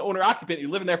this as an owner occupant, you're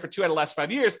living there for 2 out of the last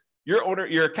 5 years,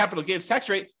 your capital gains tax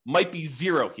rate might be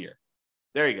zero here.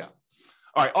 There you go.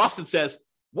 All right, Austin says,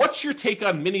 what's your take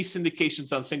on mini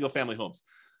syndications on single family homes?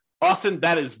 Austin,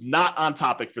 that is not on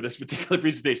topic for this particular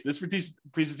presentation. This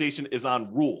presentation is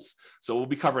on rules. So we'll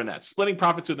be covering that. Splitting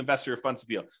profits with investor or funds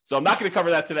deal. So I'm not going to cover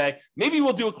that today. Maybe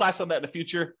we'll do a class on that in the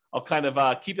future. I'll kind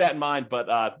of keep that in mind, but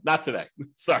not today.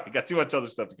 Sorry, got too much other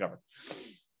stuff to cover.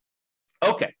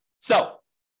 Okay, so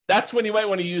that's when you might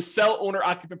want to use sell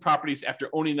owner-occupant properties after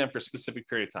owning them for a specific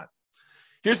period of time.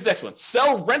 Here's the next one.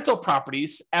 Sell rental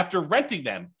properties after renting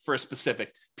them for a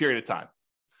specific period of time.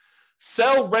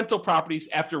 Sell rental properties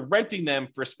after renting them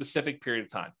for a specific period of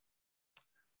time.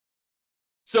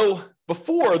 So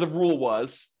before, the rule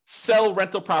was sell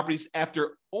rental properties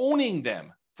after owning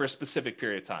them for a specific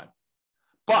period of time.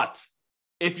 But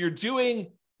if you're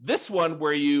doing this one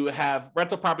where you have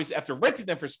rental properties after renting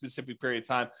them for a specific period of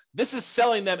time, this is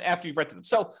selling them after you've rented them.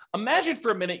 So imagine for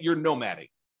a minute you're nomading,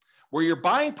 where you're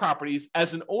buying properties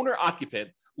as an owner-occupant,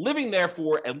 living there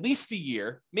for at least a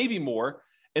year, maybe more,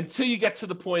 until you get to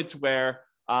the point where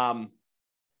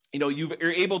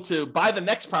you're able to buy the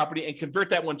next property and convert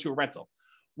that one to a rental.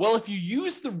 Well, if you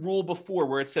use the rule before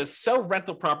where it says sell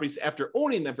rental properties after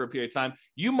owning them for a period of time,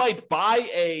 you might buy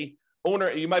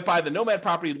the nomad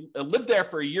property, live there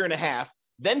for a year and a half,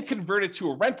 then convert it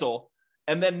to a rental.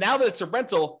 And then now that it's a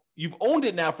rental, you've owned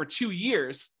it now for 2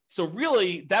 years. So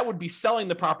really, that would be selling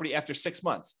the property after 6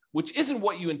 months, which isn't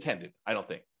what you intended, I don't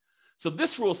think. So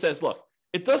this rule says, look,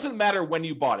 it doesn't matter when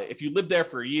you bought it. If you lived there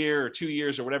for a year or 2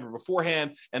 years or whatever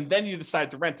beforehand, and then you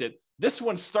decide to rent it, this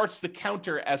one starts the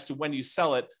counter as to when you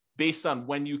sell it based on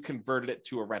when you converted it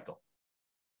to a rental.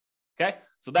 Okay,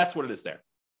 so that's what it is there.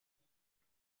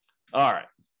 All right.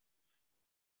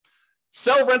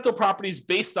 Sell rental properties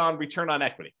based on return on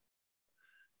equity.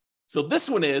 So this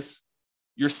one is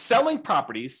you're selling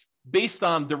properties based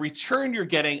on the return you're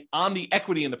getting on the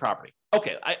equity in the property.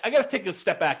 Okay, I got to take a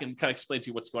step back and kind of explain to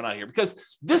you what's going on here,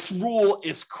 because this rule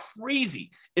is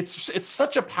crazy. It's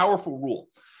such a powerful rule.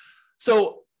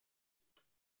 So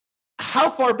how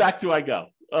far back do I go?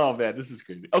 Oh man, this is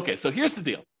crazy. Okay, so here's the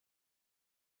deal.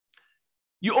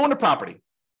 You own a property,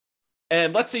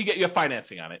 and let's say you have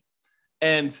financing on it,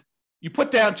 and you put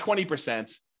down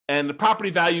 20%, and the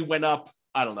property value went up,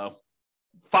 I don't know,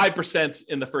 5%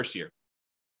 in the first year.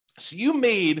 So you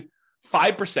made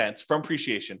 5% from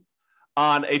appreciation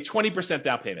on a 20%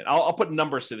 down payment. I'll put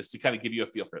numbers to this to kind of give you a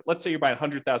feel for it. Let's say you're buying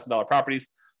 $100,000 properties.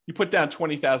 You put down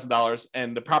 $20,000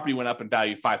 and the property went up in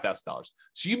value $5,000.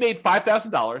 So you made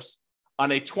 $5,000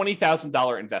 on a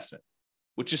 $20,000 investment,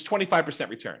 which is 25%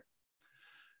 return.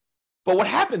 But what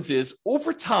happens is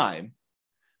over time,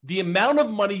 the amount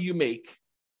of money you make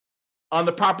on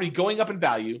the property going up in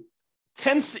value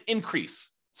tends to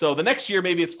increase. So the next year,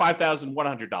 maybe it's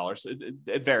 $5,100.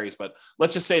 It varies, but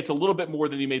let's just say it's a little bit more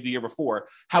than you made the year before.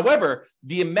 However,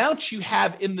 the amount you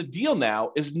have in the deal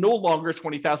now is no longer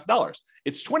 $20,000.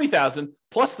 It's $20,000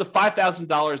 plus the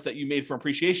 $5,000 that you made from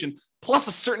appreciation, plus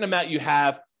a certain amount you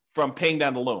have from paying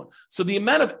down the loan. So the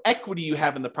amount of equity you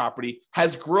have in the property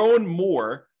has grown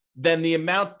more than the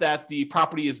amount that the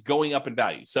property is going up in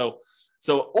value. So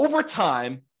over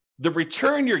time, the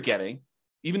return you're getting,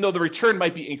 even though the return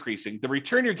might be increasing, the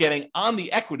return you're getting on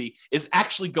the equity is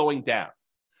actually going down.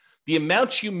 The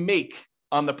amount you make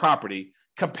on the property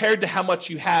compared to how much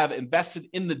you have invested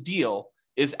in the deal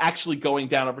is actually going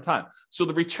down over time. So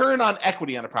the return on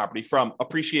equity on a property from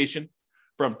appreciation,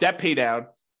 from debt pay down,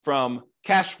 from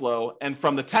cash flow, and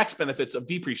from the tax benefits of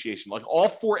depreciation. Like all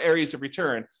four areas of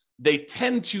return, they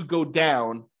tend to go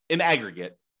down in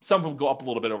aggregate. Some of them go up a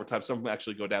little bit over time. Some of them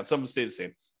actually go down. Some of them stay the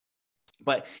same.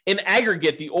 But in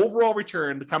aggregate, the overall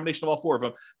return, the combination of all four of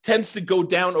them, tends to go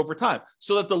down over time.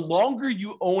 So that the longer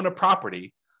you own a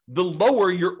property, the lower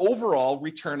your overall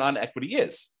return on equity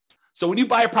is. So when you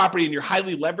buy a property and you're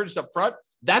highly leveraged up front,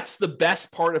 that's the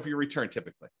best part of your return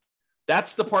typically.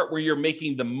 That's the part where you're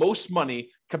making the most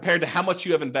money compared to how much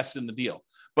you have invested in the deal.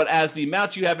 But as the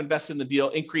amount you have invested in the deal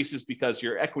increases because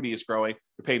your equity is growing,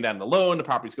 you're paying down the loan, the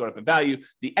property's going up in value,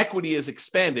 the equity is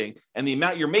expanding, and the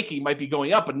amount you're making might be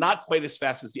going up, but not quite as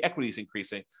fast as the equity is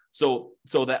increasing. So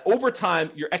that over time,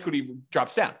 your equity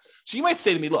drops down. So you might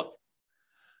say to me, look,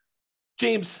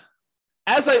 James,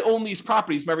 as I own these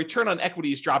properties, my return on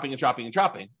equity is dropping and dropping and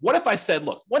dropping. What if I said,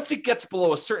 look, once it gets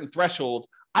below a certain threshold,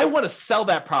 I want to sell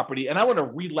that property and I want to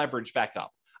re-leverage back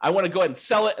up. I want to go ahead and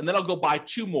sell it, and then I'll go buy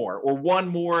two more or one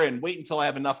more and wait until I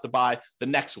have enough to buy the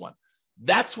next one.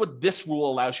 That's what this rule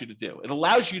allows you to do. It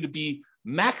allows you to be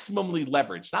maximally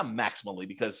leveraged, not maximally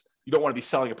because you don't want to be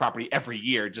selling a property every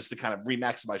year just to kind of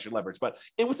re-maximize your leverage, but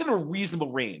within a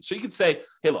reasonable range. So you can say,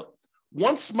 hey, look,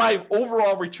 once my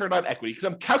overall return on equity, because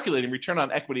I'm calculating return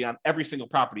on equity on every single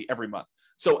property every month.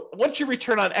 So once your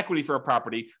return on equity for a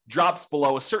property drops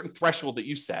below a certain threshold that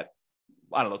you set,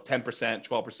 I don't know, 10%,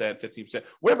 12%, 15%,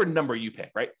 whatever number you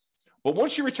pick, right? But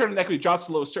once your return on equity drops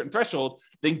below a certain threshold,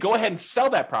 then go ahead and sell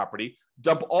that property,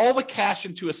 dump all the cash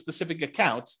into a specific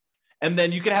account, and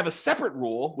then you can have a separate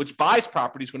rule which buys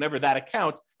properties whenever that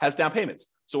account has down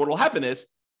payments. So what will happen is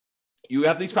you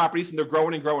have these properties and they're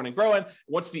growing and growing and growing.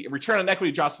 Once the return on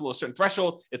equity drops below a certain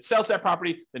threshold, it sells that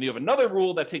property. Then you have another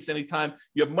rule that takes any time.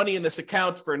 You have money in this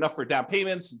account for enough for down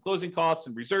payments and closing costs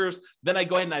and reserves. Then I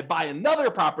go ahead and I buy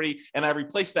another property and I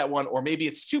replace that one, or maybe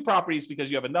it's two properties because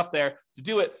you have enough there to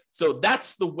do it. So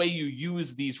that's the way you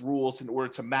use these rules in order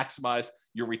to maximize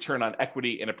your return on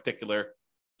equity in a particular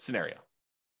scenario.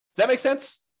 Does that make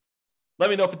sense? Let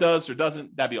me know if it does or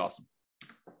doesn't. That'd be awesome.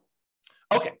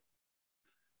 Okay.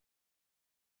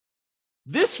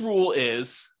 This rule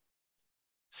is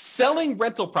selling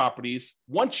rental properties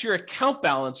once your account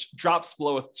balance drops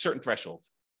below a certain threshold.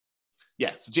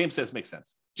 Yeah, so James says makes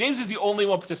sense. James is the only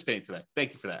one participating today.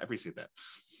 Thank you for that. I appreciate that.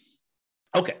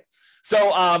 Okay,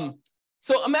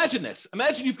 so imagine this.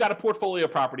 Imagine you've got a portfolio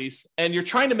of properties and you're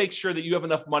trying to make sure that you have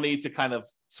enough money to kind of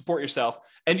support yourself,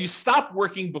 and you stop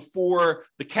working before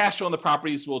the cash flow on the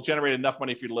properties will generate enough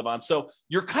money for you to live on. So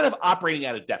you're kind of operating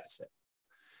at a deficit.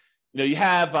 You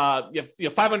have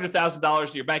 $500,000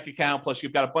 in your bank account, plus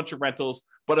you've got a bunch of rentals,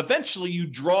 but eventually you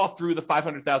draw through the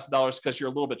 $500,000 because you're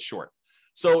a little bit short.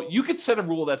 So you could set a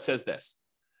rule that says this: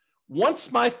 once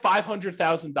my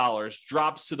 $500,000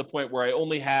 drops to the point where I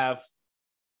only have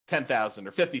 $10,000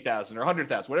 or $50,000 or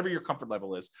 $100,000, whatever your comfort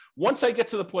level is, once I get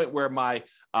to the point where my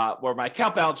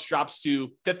account balance drops to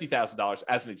 $50,000,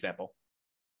 as an example,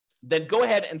 then go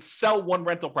ahead and sell one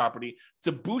rental property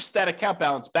to boost that account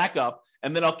balance back up.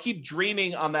 And then I'll keep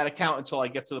draining on that account until I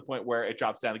get to the point where it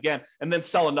drops down again, and then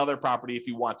sell another property if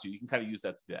you want to. You can kind of use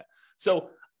that to do that.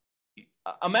 So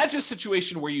imagine a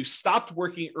situation where you stopped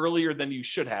working earlier than you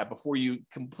should have before you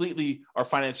completely are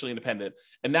financially independent.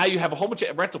 And now you have a whole bunch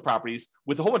of rental properties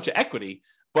with a whole bunch of equity,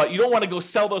 but you don't want to go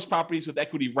sell those properties with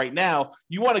equity right now.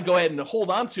 You want to go ahead and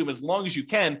hold on to them as long as you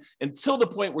can until the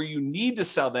point where you need to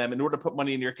sell them in order to put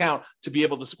money in your account to be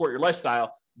able to support your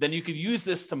lifestyle. Then you could use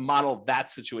this to model that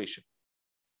situation.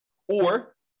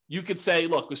 Or you could say,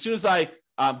 look, as soon as I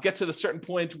get to the certain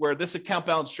point where this account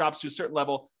balance drops to a certain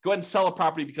level, go ahead and sell a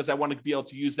property because I want to be able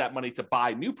to use that money to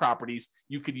buy new properties.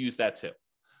 You could use that too.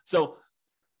 So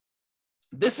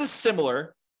this is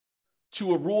similar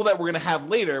to a rule that we're going to have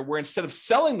later, where instead of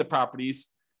selling the properties,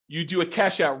 you do a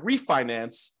cash out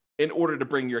refinance in order to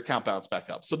bring your account balance back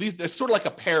up. So they're sort of like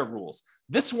a pair of rules.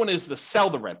 This one is the sell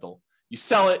the rental. You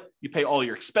sell it, you pay all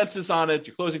your expenses on it,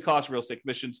 your closing costs, real estate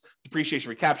commissions, depreciation,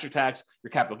 recapture tax,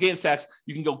 your capital gains tax.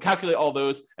 You can go calculate all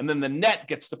those, and then the net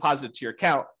gets deposited to your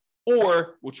account.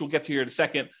 Or, which we'll get to here in a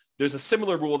second, there's a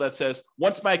similar rule that says,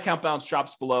 once my account balance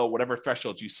drops below whatever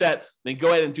threshold you set, then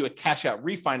go ahead and do a cash out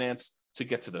refinance to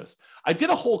get to those. I did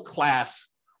a whole class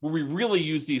where we really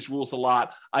use these rules a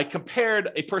lot. I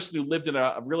compared a person who lived in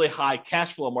a really high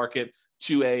cash flow market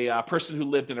to a person who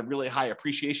lived in a really high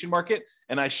appreciation market.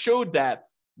 And I showed that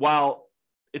while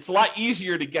it's a lot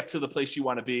easier to get to the place you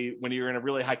want to be when you're in a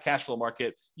really high cash flow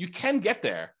market, you can get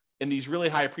there in these really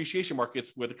high appreciation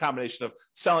markets with a combination of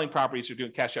selling properties or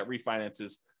doing cash out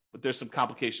refinances. But there's some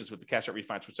complications with the cash out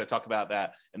refinance, which I talk about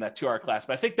that in that 2-hour class.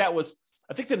 But I think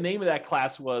the name of that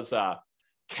class was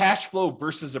cash flow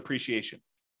versus appreciation.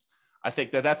 I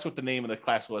think that's what the name of the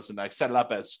class was. And I set it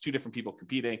up as two different people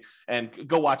competing, and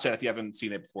go watch that if you haven't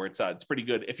seen it before. It's pretty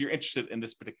good if you're interested in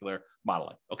this particular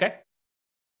modeling. Okay.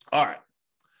 All right.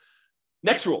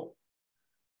 Next rule: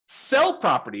 sell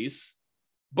properties,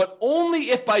 but only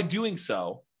if by doing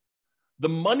so, the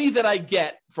money that I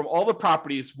get from all the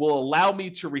properties will allow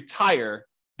me to retire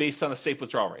based on a safe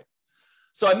withdrawal rate.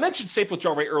 So I mentioned safe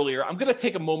withdrawal rate earlier. I'm going to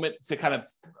take a moment to kind of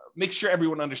make sure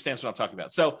everyone understands what I'm talking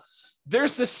about. So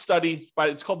there's this study,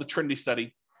 it's called the Trinity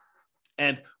study.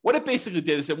 And what it basically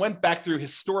did is it went back through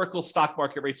historical stock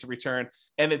market rates of return.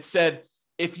 And it said,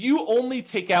 if you only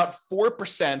take out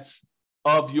 4%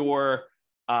 of your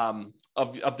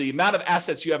of the amount of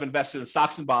assets you have invested in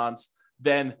stocks and bonds,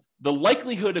 then the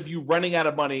likelihood of you running out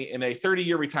of money in a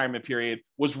 30-year retirement period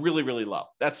was really, really low.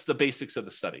 That's the basics of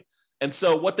the study. And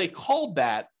so what they called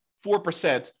that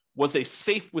 4% was a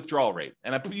safe withdrawal rate.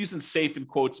 And I'm using safe in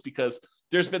quotes because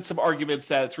there's been some arguments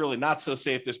that it's really not so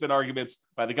safe. There's been arguments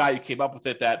by the guy who came up with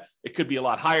it that it could be a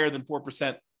lot higher than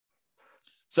 4%.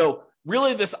 So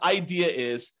really this idea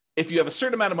is if you have a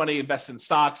certain amount of money invested in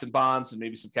stocks and bonds and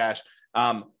maybe some cash,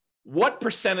 what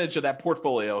percentage of that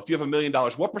portfolio, if you have $1 million,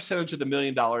 what percentage of the $1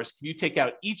 million can you take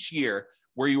out each year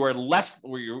where you are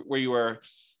where you are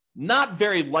not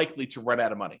very likely to run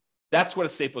out of money? That's what a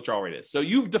safe withdrawal rate is. So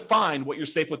you've defined what your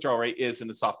safe withdrawal rate is in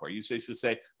the software. You basically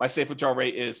say, my safe withdrawal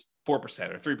rate is 4%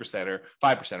 or 3% or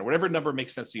 5% or whatever number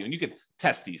makes sense to you. And you can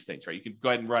test these things, right? You can go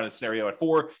ahead and run a scenario at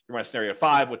 4, you run a scenario at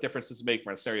 5, what difference does it make?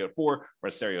 Run a scenario at 4, run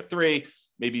a scenario at 3,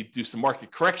 maybe do some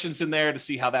market corrections in there to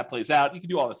see how that plays out. You can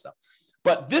do all this stuff.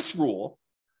 But this rule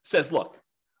says, look,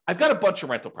 I've got a bunch of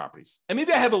rental properties, and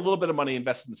maybe I have a little bit of money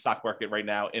invested in the stock market right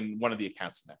now in one of the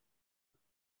accounts in there.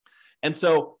 And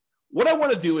so what I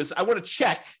want to do is I want to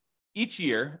check each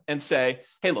year and say,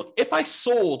 hey, look, if I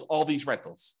sold all these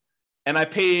rentals and I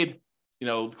paid,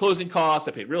 closing costs,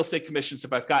 I paid real estate commissions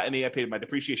if I've got any, I paid my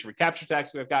depreciation recapture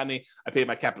tax if I've got any, I paid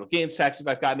my capital gains tax if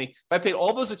I've got any, if I paid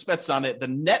all those expenses on it, the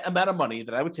net amount of money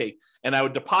that I would take and I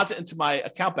would deposit into my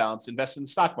account balance, invest in the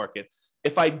stock market.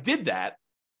 If I did that,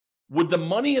 would the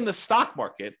money in the stock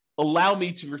market allow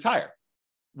me to retire?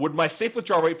 Would my safe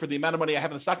withdrawal rate for the amount of money I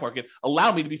have in the stock market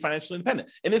allow me to be financially independent?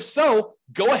 And if so,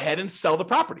 go ahead and sell the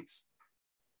properties.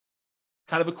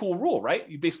 Kind of a cool rule, right?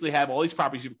 You basically have all these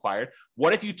properties you've acquired.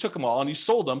 What if you took them all and you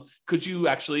sold them? Could you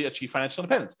actually achieve financial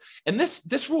independence? And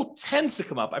this rule tends to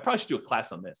come up. I probably should do a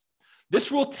class on this. This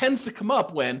rule tends to come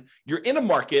up when you're in a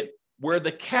market where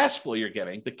the cash flow you're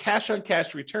getting, the cash on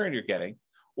cash return you're getting,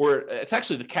 or it's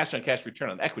actually the cash on cash return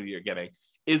on equity you're getting,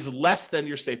 is less than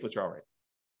your safe withdrawal rate.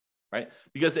 Right?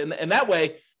 Because in that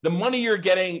way, the money you're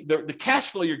getting, the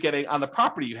cash flow you're getting on the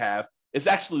property you have is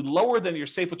actually lower than your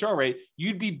safe withdrawal rate.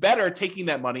 You'd be better taking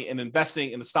that money and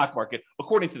investing in the stock market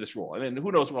according to this rule. And then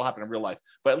who knows what will happen in real life.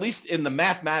 But at least in the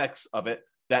mathematics of it,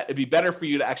 that it'd be better for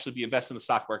you to actually be investing in the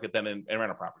stock market than in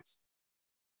rental properties,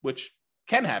 which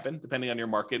can happen depending on your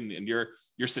market and your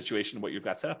situation and what you've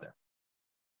got set up there.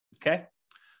 Okay?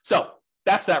 So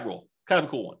that's that rule. Kind of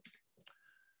a cool one.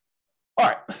 All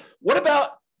right. What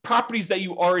about properties that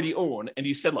you already own? And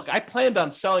you said, look, I planned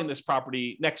on selling this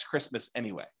property next Christmas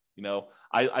anyway.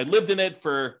 I lived in it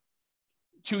for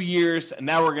 2 years and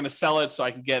now we're going to sell it so I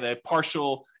can get a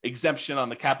partial exemption on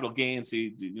the capital gains.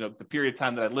 The period of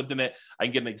time that I lived in it, I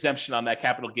can get an exemption on that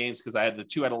capital gains because I had the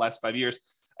 2 out of the last 5 years.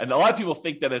 And a lot of people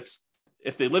think that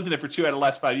if they lived in it for 2 out of the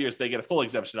last 5 years, they get a full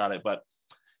exemption on it. But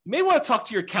you may want to talk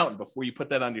to your accountant before you put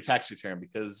that on your tax return,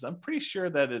 because I'm pretty sure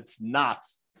that it's not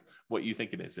what you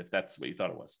think it is, if that's what you thought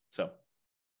it was. So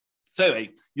anyway,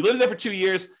 you lived there for 2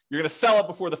 years. You're going to sell it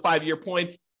before the 5-year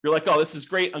point. You're like, oh, this is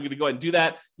great. I'm going to go ahead and do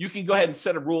that. You can go ahead and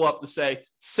set a rule up to say,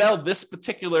 sell this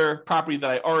particular property that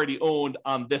I already owned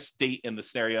on this date in the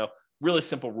scenario. Really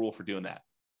simple rule for doing that.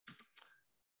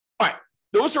 All right.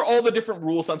 Those are all the different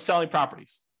rules on selling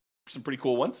properties. Some pretty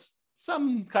cool ones.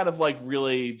 Some kind of like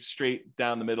really straight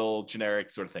down the middle,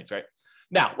 generic sort of things, right?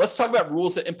 Now, let's talk about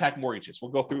rules that impact mortgages. We'll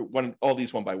go through all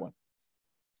these one by one.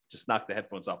 Just knocked the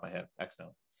headphones off my head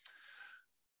accidentally.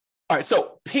 All right,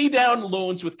 so pay down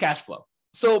loans with cash flow.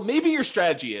 So maybe your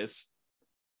strategy is,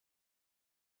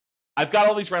 I've got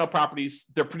all these rental properties.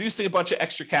 They're producing a bunch of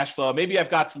extra cash flow. Maybe I've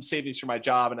got some savings for my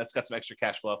job and that's got some extra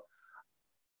cash flow.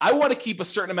 I want to keep a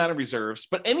certain amount of reserves,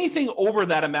 but anything over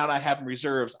that amount I have in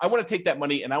reserves, I want to take that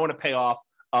money and I want to pay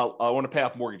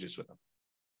off mortgages with them.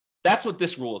 That's what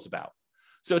this rule is about.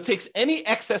 So it takes any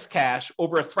excess cash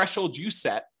over a threshold you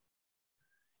set,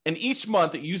 and each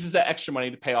month it uses that extra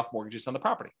money to pay off mortgages on the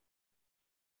property.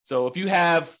 So if you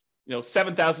have,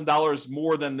 $7,000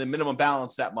 more than the minimum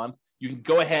balance that month, you can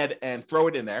go ahead and throw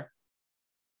it in there.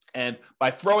 And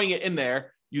by throwing it in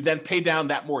there, you then pay down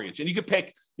that mortgage. And you can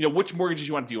pick, which mortgages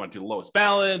you want to do. You want to do the lowest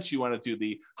balance, you want to do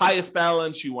the highest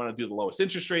balance, you want to do the lowest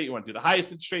interest rate, you want to do the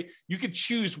highest interest rate. You can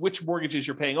choose which mortgages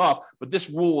you're paying off, but this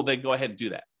rule will then go ahead and do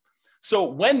that. So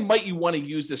when might you want to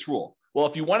use this rule? Well,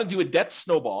 if you want to do a debt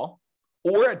snowball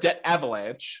or a debt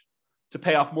avalanche to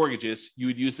pay off mortgages, you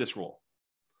would use this rule.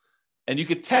 And you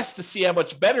could test to see how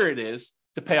much better it is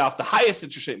to pay off the highest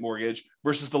interest rate mortgage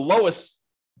versus the lowest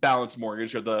balance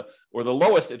mortgage or the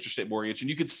lowest interest rate mortgage. And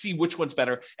you could see which one's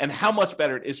better and how much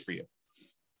better it is for you.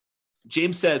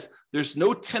 James says there's no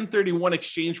 1031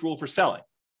 exchange rule for selling.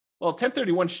 Well,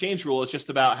 1031 exchange rule is just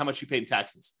about how much you pay in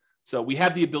taxes. So we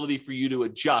have the ability for you to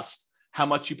adjust how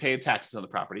much you pay in taxes on the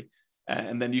property.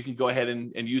 And then you can go ahead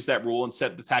and use that rule and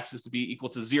set the taxes to be equal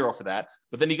to 0 for that.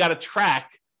 But then you got to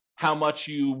track how much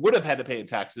you would have had to pay in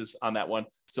taxes on that one.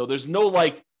 So there's no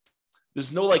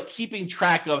keeping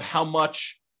track of how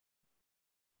much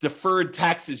deferred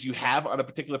taxes you have on a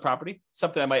particular property,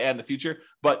 something I might add in the future,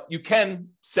 but you can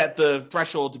set the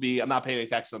threshold to be, I'm not paying any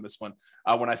taxes on this one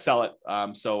when I sell it.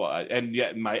 And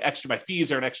yet my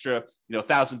fees are an extra,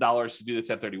 $1,000 to do the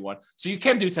 1031. So you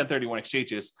can do 1031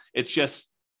 exchanges. It's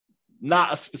just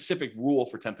not a specific rule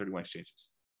for 1031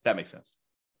 exchanges. If that makes sense.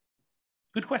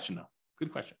 Good question though.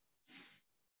 Good question.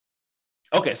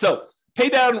 Okay. So pay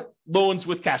down loans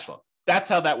with cash flow. That's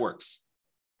how that works.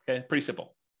 Okay. Pretty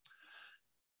simple.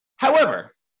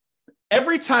 However,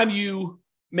 every time you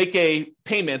make a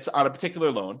payment on a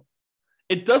particular loan,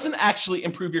 it doesn't actually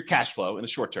improve your cash flow in the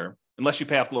short term, unless you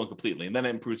pay off the loan completely, and then it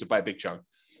improves it by a big chunk.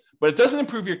 But it doesn't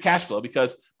improve your cash flow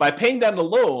because by paying down the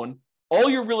loan, all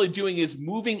you're really doing is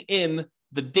moving in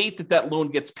the date that loan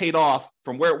gets paid off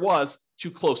from where it was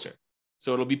to closer.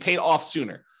 So it'll be paid off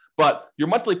sooner. But your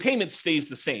monthly payment stays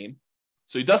the same.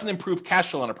 So it doesn't improve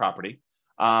cash flow on a property.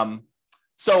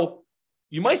 So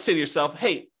you might say to yourself,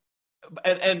 hey,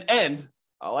 and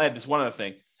I'll add this one other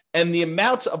thing. And the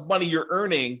amount of money you're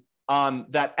earning on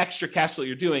that extra cash flow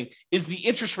you're doing is the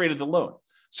interest rate of the loan.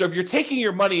 So if you're taking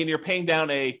your money and you're paying down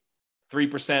a 3%,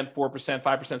 4%, 5%,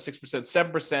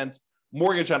 6%, 7%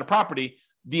 mortgage on a property,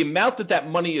 the amount that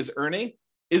money is earning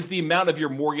is the amount of your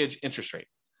mortgage interest rate.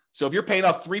 So if you're paying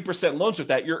off 3% loans with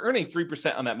that, you're earning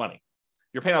 3% on that money.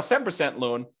 You're paying off 7%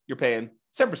 loan, you're paying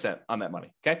 7% on that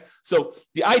money. Okay. So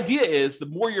the idea is the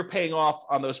more you're paying off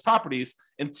on those properties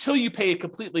until you pay it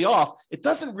completely off, it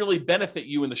doesn't really benefit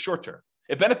you in the short term.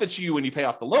 It benefits you when you pay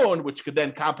off the loan, which could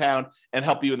then compound and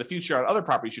help you in the future on other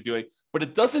properties you're doing, but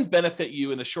it doesn't benefit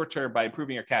you in the short term by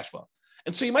improving your cash flow.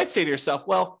 And so you might say to yourself,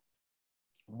 well,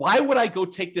 why would I go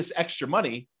take this extra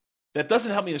money that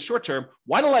doesn't help me in the short term?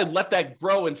 Why don't I let that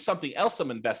grow in something else I'm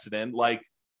invested in, like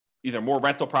either more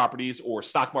rental properties or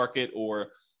stock market or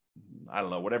I don't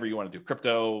know, whatever you want to do,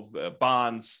 crypto,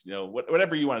 bonds,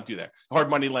 whatever you want to do there, hard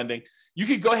money lending. You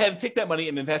could go ahead and take that money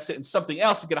and invest it in something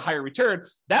else and get a higher return.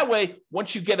 That way,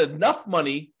 once you get enough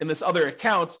money in this other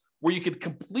account where you could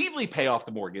completely pay off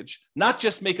the mortgage, not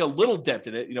just make a little dent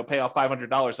in it, pay off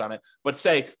 $500 on it, but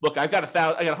say, look, I got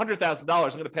 $100,000. I'm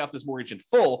going to pay off this mortgage in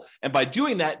full. And by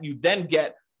doing that, you then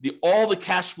get all the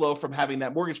cash flow from having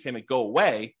that mortgage payment go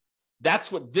away. That's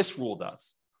what this rule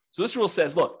does. So this rule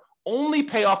says, look, only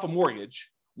pay off a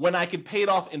mortgage when I can pay it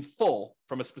off in full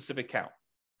from a specific account.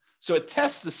 So it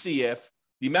tests to see if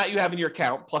the amount you have in your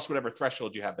account plus whatever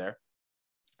threshold you have there.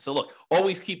 So look,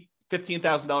 always keep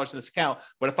 $15,000 in this account.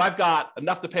 But if I've got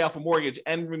enough to pay off a mortgage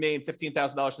and remain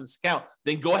 $15,000 in this account,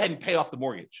 then go ahead and pay off the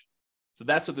mortgage. So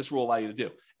that's what this rule allows you to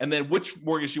do. And then which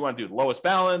mortgage you want to do, the lowest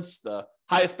balance, the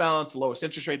highest balance, the lowest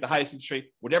interest rate, the highest interest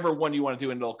rate, whatever one you want to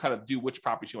do, and it'll kind of do which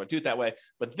properties you want to do it that way.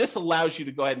 But this allows you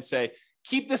to go ahead and say,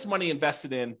 keep this money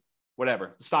invested in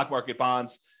whatever, the stock market,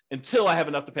 bonds, until I have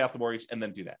enough to pay off the mortgage, and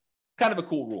then do that. Kind of a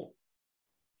cool rule.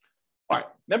 All right.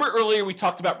 Remember earlier we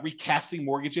talked about recasting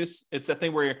mortgages? It's that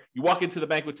thing where you walk into the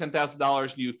bank with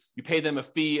 $10,000, you pay them a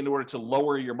fee in order to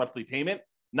lower your monthly payment,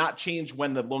 not change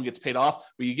when the loan gets paid off,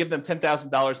 but you give them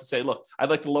 $10,000 and say, look, I'd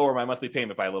like to lower my monthly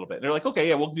payment by a little bit. And they're like, okay,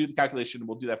 yeah, we'll do the calculation and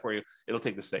we'll do that for you. It'll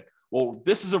take this thing. Well,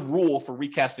 this is a rule for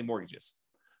recasting mortgages.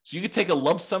 So you could take a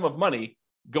lump sum of money,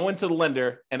 go into the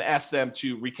lender and ask them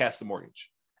to recast the mortgage.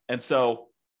 And so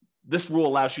this rule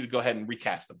allows you to go ahead and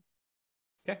recast them.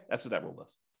 Okay, that's what that rule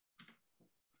does.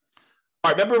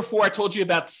 All right, remember before I told you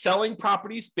about selling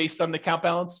properties based on the account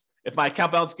balance? If my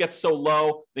account balance gets so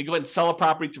low, then go ahead and sell a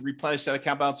property to replenish that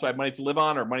account balance so I have money to live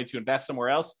on or money to invest somewhere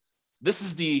else. This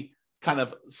is the kind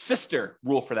of sister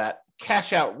rule for that,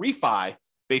 cash out refi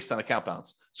based on account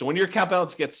balance. So when your account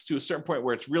balance gets to a certain point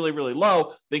where it's really, really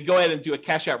low, then go ahead and do a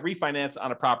cash out refinance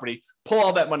on a property, pull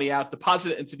all that money out,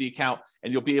 deposit it into the account,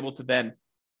 and you'll be able to then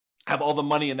have all the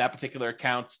money in that particular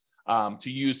account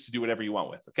to use to do whatever you want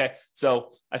with. Okay. So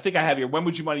I think I have here, when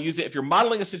would you want to use it? If you're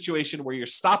modeling a situation where you're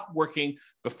stopped working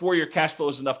before your cash flow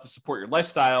is enough to support your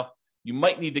lifestyle, you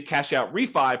might need to cash out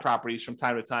refi properties from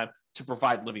time to time to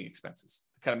provide living expenses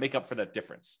to kind of make up for that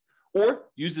difference. Or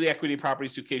use the equity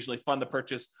properties to occasionally fund the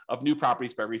purchase of new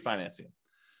properties by refinancing.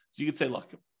 So you could say, look,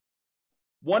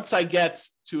 once I get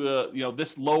to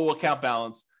this low account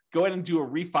balance, go ahead and do a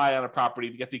refi on a property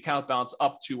to get the account balance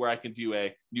up to where I can do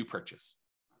a new purchase.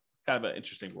 Kind of an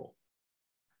interesting rule.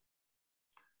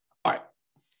 All right.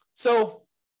 So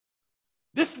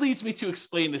this leads me to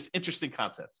explain this interesting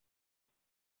concept.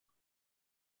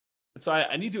 And so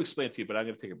I need to explain it to you, but I'm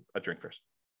going to take a drink first.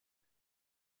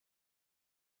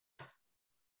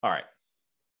 All right.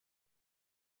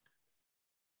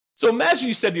 So imagine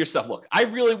you said to yourself, look, I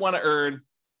really want to earn,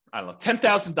 I don't know,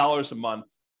 $10,000 a month.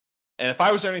 And if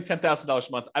I was earning $10,000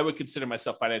 a month, I would consider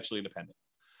myself financially independent.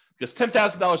 Because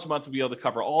 $10,000 a month would be able to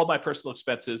cover all of my personal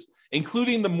expenses,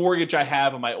 including the mortgage I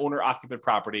have on my owner-occupant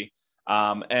property,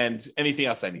 and anything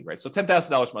else I need, right? So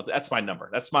 $10,000 a month, that's my number.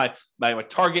 That's my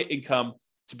target income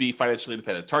to be financially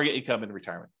independent, target income in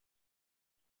retirement.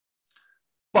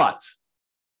 But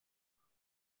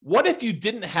what if you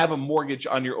didn't have a mortgage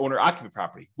on your owner-occupant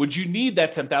property? Would you need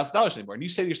that $10,000 anymore? And you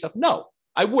say to yourself, no,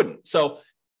 I wouldn't. So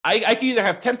I can either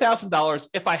have $10,000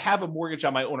 if I have a mortgage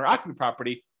on my owner-occupant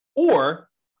property, or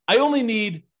I only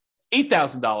need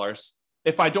 $8,000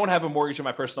 if I don't have a mortgage on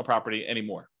my personal property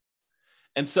anymore.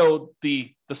 And so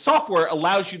the software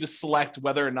allows you to select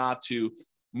whether or not to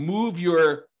move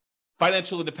your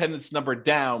financial independence number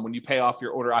down when you pay off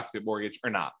your owner-occupant mortgage or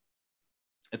not.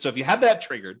 And so if you have that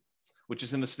triggered, which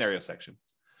is in the scenario section,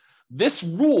 this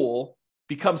rule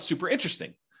becomes super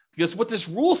interesting, because what this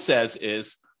rule says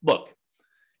is, look,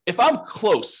 if I'm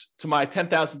close to my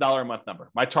 $10,000 a month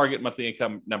number, my target monthly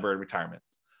income number in retirement,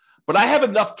 but I have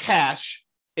enough cash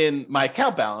in my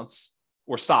account balance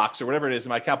or stocks or whatever it is in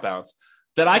my account balance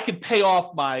that I could pay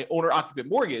off my owner-occupant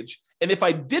mortgage. And if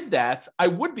I did that, I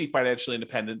would be financially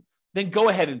independent. Then go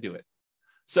ahead and do it.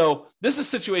 So this is a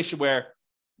situation where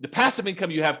the passive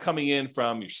income you have coming in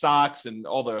from your stocks and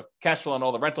all the cash flow on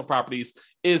all the rental properties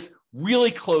is really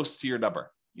close to your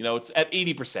number. It's at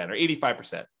 80% or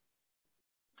 85%.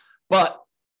 But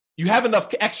you have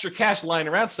enough extra cash lying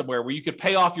around somewhere where you could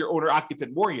pay off your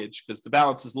owner-occupant mortgage because the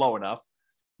balance is low enough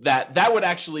that would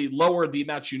actually lower the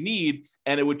amount you need,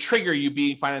 and it would trigger you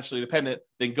being financially independent.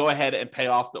 Then go ahead and pay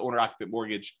off the owner-occupant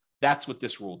mortgage. That's what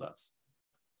this rule does.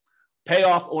 Pay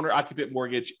off owner-occupant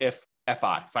mortgage if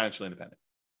FI, financially independent.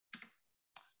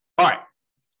 All right.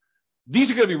 These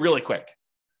are going to be really quick.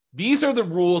 These are the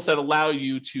rules that allow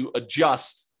you to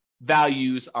adjust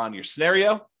values on your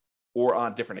scenario or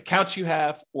on different accounts you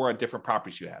have or on different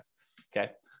properties you have.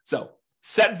 Okay. So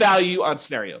set value on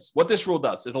scenarios. What this rule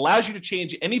does, it allows you to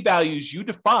change any values you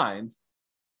defined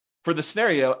for the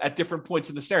scenario at different points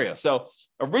in the scenario. So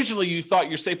originally you thought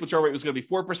your safe withdrawal rate was going to be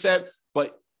 4%,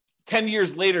 but 10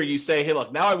 years later you say, hey,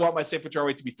 look, now I want my safe withdrawal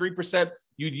rate to be 3%.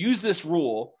 You'd use this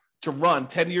rule to run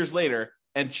 10 years later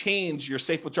and change your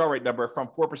safe withdrawal rate number from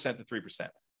 4% to 3%,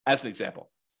 as an example.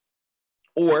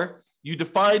 Or you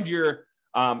defined your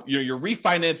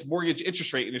refinance mortgage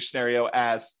interest rate in your scenario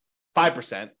as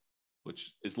 5%,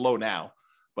 which is low now,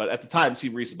 but at the time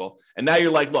seemed reasonable. And now you're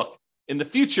like, look, in the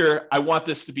future, I want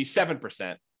this to be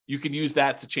 7%. You can use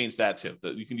that to change that too.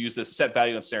 You can use this set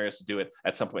value on scenarios to do it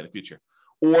at some point in the future.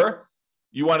 Or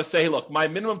you want to say, hey, look, my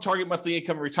minimum target monthly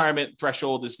income retirement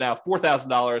threshold is now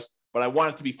 $4,000, but I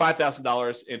want it to be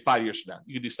 $5,000 in 5 years from now.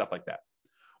 You can do stuff like that.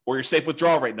 Or your safe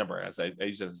withdrawal rate number, as I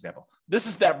use as an example. This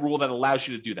is that rule that allows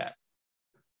you to do that.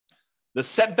 The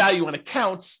set value on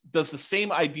accounts does the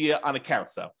same idea on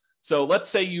accounts, though. So let's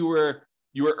say you were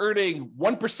earning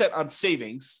 1% on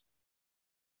savings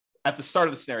at the start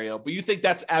of the scenario, but you think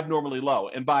that's abnormally low.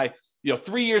 And by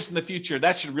 3 years in the future,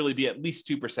 that should really be at least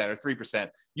 2% or 3%.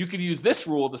 You could use this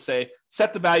rule to say,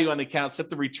 set the value on the account, set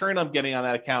the return I'm getting on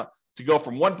that account to go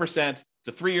from 1%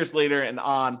 to 3 years later and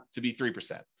on to be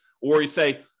 3%. Or you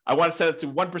say, I want to set it to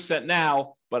 1%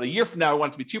 now, but a year from now, I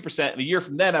want it to be 2%. And a year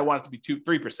from then, I want it to be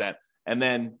 3%. And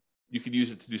then you could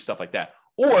use it to do stuff like that.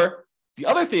 Or the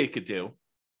other thing it could do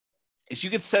is you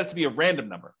could set it to be a random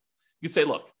number. You could say,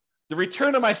 look, the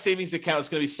return on my savings account is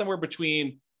going to be somewhere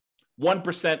between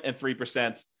 1% and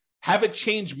 3%. Have it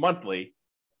change monthly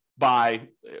by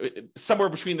somewhere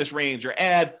between this range, or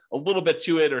add a little bit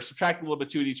to it or subtract a little bit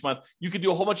to it each month. You could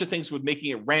do a whole bunch of things with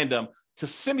making it random to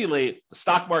simulate the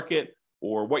stock market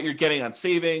or what you're getting on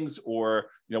savings, or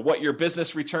what your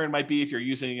business return might be if you're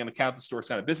using an account to store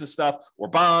kind of business stuff or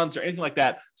bonds or anything like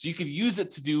that. So you could use it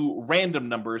to do random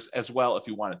numbers as well if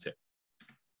you wanted to.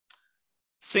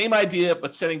 Same idea,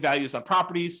 but setting values on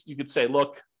properties. You could say,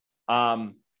 look,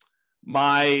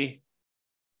 my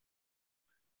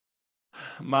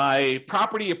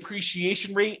property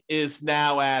appreciation rate is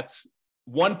now at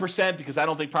 1% because I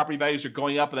don't think property values are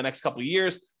going up in the next couple of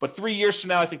years. But 3 years from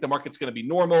now, I think the market's going to be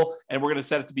normal, and we're going to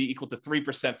set it to be equal to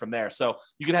 3% from there. So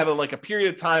you can have a period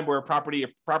of time where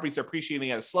properties are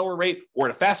appreciating at a slower rate or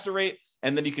at a faster rate,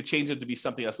 and then you could change it to be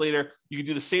something else later. You can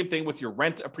do the same thing with your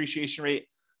rent appreciation rate.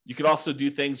 You could also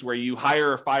do things where you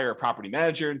hire or fire a property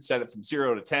manager and set it from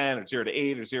 0 to 10 or 0 to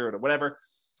 8 or 0 to whatever.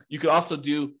 You could also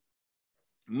do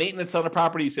maintenance on a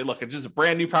property. You say, look, it's just a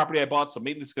brand new property I bought, so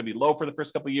maintenance is going to be low for the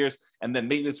first couple of years, and then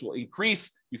maintenance will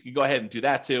increase. You can go ahead and do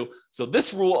that too. So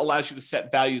this rule allows you to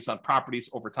set values on properties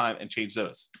over time and change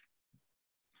those.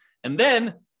 And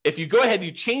then if you go ahead and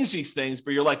you change these things,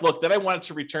 but you're like, look, then I want it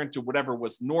to return to whatever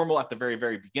was normal at the very,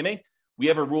 very beginning, we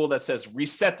have a rule that says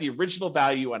reset the original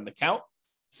value on an account.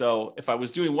 So if I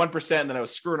was doing 1% and then I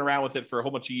was screwing around with it for a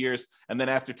whole bunch of years, and then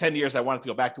after 10 years, I wanted to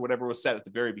go back to whatever was set at the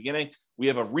very beginning, we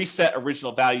have a reset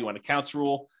original value on accounts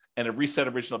rule and a reset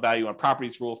original value on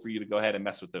properties rule for you to go ahead and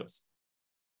mess with those.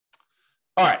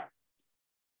 All right.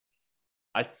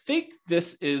 I think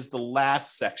this is the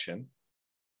last section.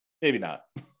 Maybe not.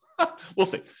 We'll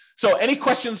see. So any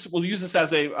questions? We'll use this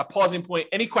as a pausing point.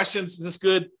 Any questions? Is this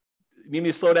good? Need me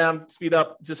to slow down, speed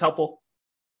up? Is this helpful?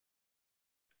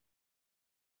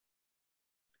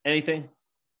 Anything?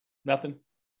 Nothing?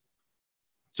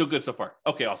 So good so far.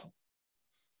 Okay, awesome.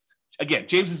 Again,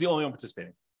 James is the only one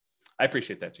participating. I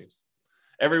appreciate that, James.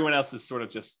 Everyone else is sort of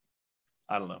just,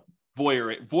 I don't know,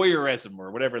 voyeurism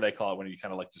or whatever they call it when you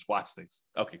kind of just watch things.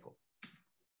 Okay, cool.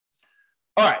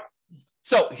 All right.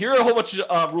 So here are a whole bunch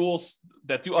of rules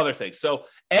that do other things. So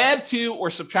add to or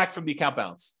subtract from the account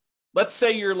balance. Let's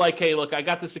say you're like, hey, look, I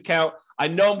got this account. I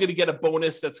know I'm going to get a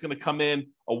bonus that's going to come in,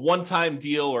 a one-time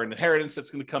deal or an inheritance that's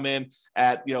going to come in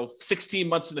at 16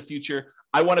 months in the future.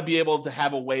 I want to be able to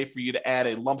have a way for you to add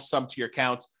a lump sum to your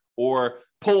account or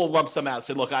pull a lump sum out and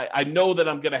say, look, I know that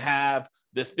I'm going to have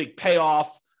this big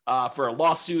payoff for a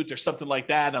lawsuit or something like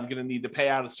that. I'm going to need to pay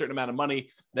out a certain amount of money.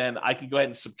 Then I can go ahead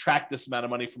and subtract this amount of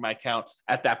money from my account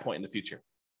at that point in the future.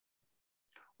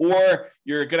 Or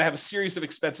you're going to have a series of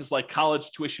expenses like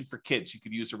college tuition for kids. You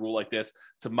could use a rule like this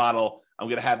to model, I'm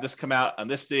going to have this come out on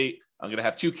this date. I'm going to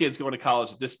have 2 kids going to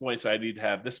college at this point, so I need to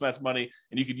have this much money.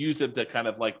 And you could use them to kind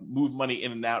of move money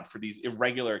in and out for these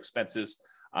irregular expenses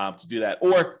to do that.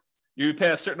 Or you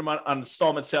pay a certain amount on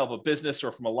installment sale of a business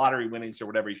or from a lottery winnings or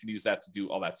whatever. You can use that to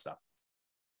do all that stuff.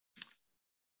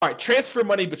 All right, transfer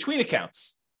money between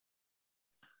accounts.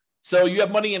 So you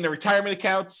have money in the retirement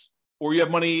accounts, or you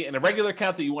have money in a regular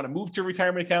account that you want to move to a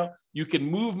retirement account. You can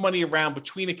move money around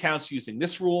between accounts using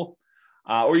this rule.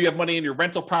 Or you have money in your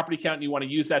rental property account and you want to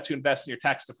use that to invest in your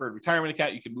tax-deferred retirement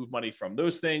account. You can move money from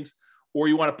those things. Or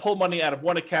you want to pull money out of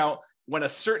one account when a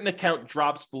certain account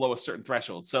drops below a certain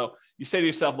threshold. So you say to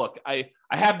yourself, look, I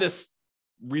have this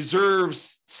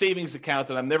reserves savings account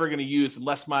that I'm never going to use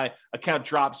unless my account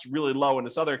drops really low in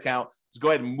this other account. So go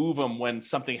ahead and move them when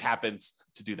something happens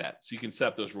to do that. So you can set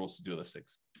up those rules to do those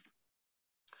things.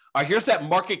 All right, here's that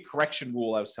market correction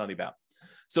rule I was telling you about.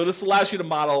 So this allows you to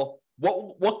model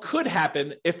what could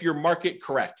happen if your market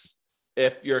corrects.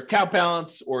 If your account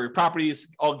balance or your properties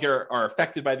all are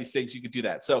affected by these things, you could do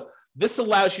that. So this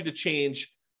allows you to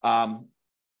change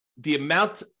the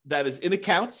amount that is in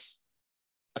accounts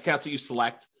that you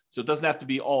select. So it doesn't have to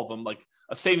be all of them. Like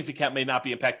a savings account may not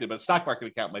be impacted, but a stock market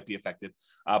account might be affected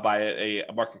by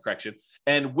a market correction.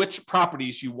 And which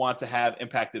properties you want to have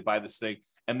impacted by this thing,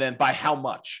 and then by how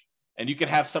much. And you can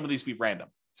have some of these be random.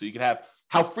 So you can have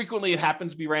how frequently it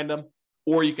happens be random,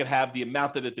 or you could have the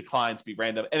amount that it declines be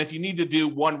random. And if you need to do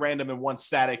one random and one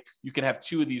static, you can have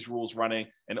 2 of these rules running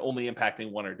and only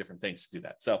impacting one or different things to do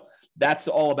that. So that's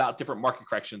all about different market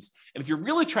corrections. And if you're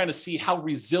really trying to see how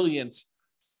resilient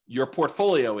your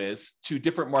portfolio is to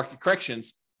different market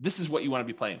corrections, this is what you want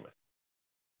to be playing with.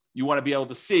 You want to be able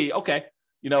to see, okay,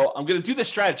 I'm going to do this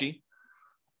strategy.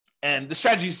 And the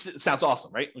strategy sounds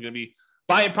awesome, right? I'm going to be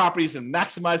buying properties and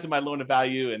maximizing my loan to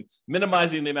value and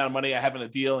minimizing the amount of money I have in a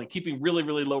deal and keeping really,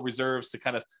 really low reserves to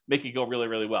kind of make it go really,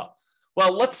 really well.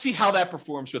 Well, let's see how that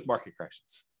performs with market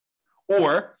corrections.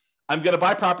 Or I'm going to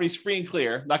buy properties free and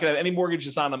clear, not going to have any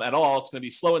mortgages on them at all. It's going to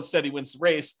be slow and steady wins the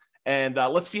race. And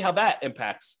let's see how that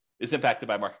is impacted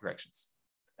by market corrections.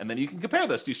 And then you can compare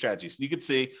those 2 strategies. You can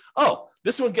see, oh,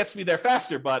 this one gets me there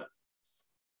faster, but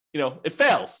it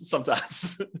fails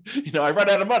sometimes. I run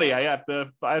out of money. I have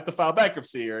to file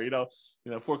bankruptcy or,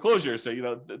 foreclosure.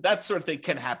 So, that sort of thing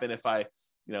can happen if I,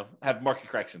 have market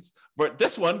corrections. But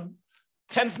this one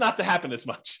tends not to happen as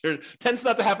much, or tends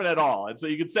not to happen at all. And so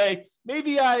you could say,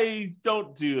 maybe I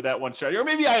don't do that one strategy, or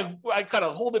maybe I kind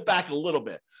of hold it back a little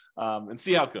bit and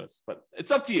see how it goes. But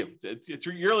it's up to you. It's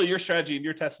really your strategy, and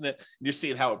you're testing it, and you're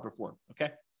seeing how it performs.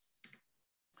 Okay.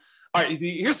 All right,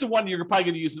 here's the one you're probably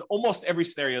going to use in almost every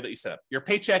scenario that you set up: your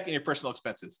paycheck and your personal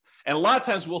expenses. And a lot of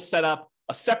times we'll set up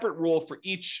a separate rule for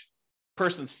each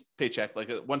person's paycheck, like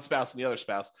one spouse and the other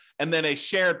spouse, and then a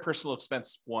shared personal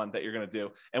expense one that you're going to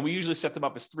do. And we usually set them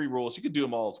up as 3 rules. You could do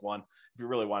them all as one if you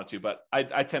really wanted to, but I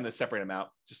tend to separate them out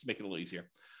just to make it a little easier.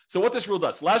 So what this rule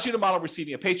does, allows you to model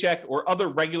receiving a paycheck or other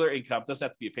regular income. It doesn't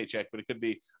have to be a paycheck, but it could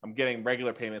be, I'm getting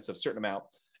regular payments of a certain amount.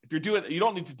 If you're doing, you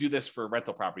don't need to do this for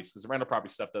rental properties because the rental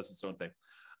property stuff does its own thing.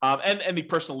 And the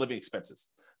personal living expenses.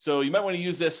 So you might want to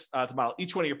use this to model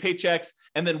each one of your paychecks,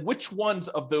 and then which ones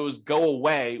of those go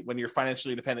away when you're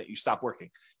financially independent, you stop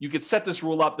working. You could set this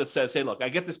rule up that says, hey, look, I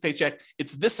get this paycheck,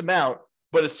 it's this amount,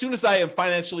 but as soon as I am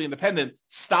financially independent,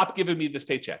 stop giving me this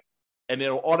paycheck. And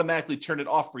it'll automatically turn it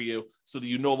off for you so that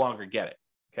you no longer get it,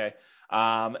 okay?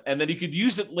 And then you could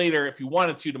use it later if you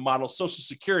wanted to model Social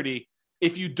Security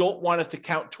if you don't want it to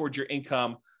count towards your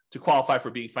income to qualify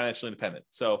for being financially independent.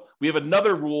 So we have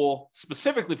another rule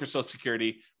specifically for Social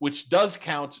Security, which does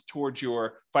count towards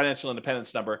your financial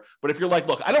independence number. But if you're like,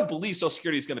 look, I don't believe Social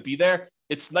Security is going to be there,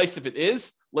 it's nice if it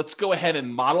is. Let's go ahead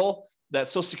and model that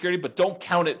Social Security, but don't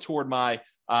count it toward my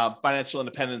financial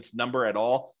independence number at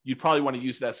all. You'd probably want to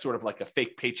use that as sort of like a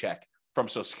fake paycheck from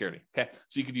Social Security. Okay.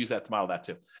 So you could use that to model that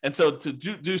too. And so to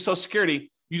do Social Security,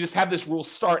 you just have this rule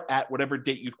start at whatever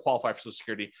date you'd qualify for Social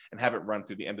Security and have it run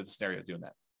through the end of the scenario doing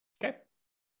that. Okay.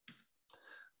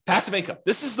 Passive income.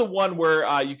 This is the one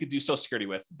where you could do Social Security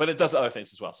with, but it does other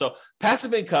things as well. So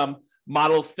passive income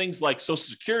models things like Social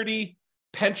Security,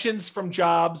 pensions from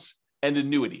jobs, and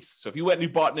annuities. So if you went and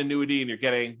you bought an annuity and you're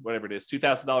getting whatever it is,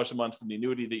 $2,000 a month from the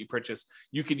annuity that you purchased,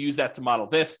 you could use that to model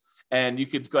this. And you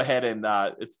could go ahead and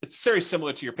it's very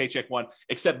similar to your paycheck one,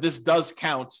 except this does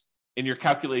count in your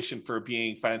calculation for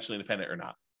being financially independent or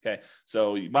not. Okay,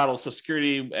 so you model Social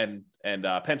Security and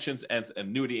pensions and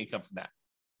annuity income from that.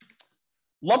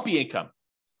 Lumpy income.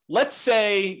 Let's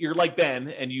say you're like Ben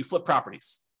and you flip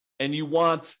properties and you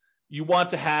want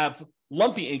to have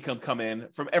lumpy income come in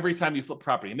from every time you flip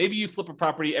property. Maybe you flip a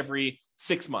property every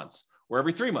 6 months or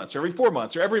every 3 months or every 4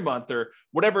 months or every month or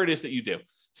whatever it is that you do.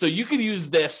 So you could use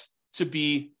this to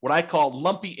be what I call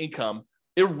lumpy income,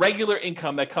 irregular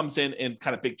income that comes in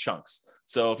kind of big chunks.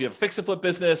 So if you have a fix and flip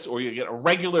business, or you get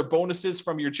irregular bonuses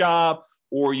from your job,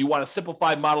 or you want to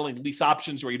simplify modeling lease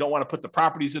options where you don't want to put the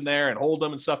properties in there and hold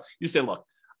them and stuff, you say, look,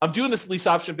 I'm doing this lease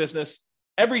option business.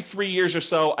 Every 3 years or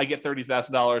so, I get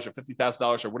 $30,000 or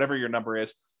 $50,000 or whatever your number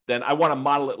is. Then I want to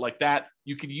model it like that.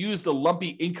 You could use the lumpy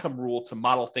income rule to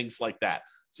model things like that.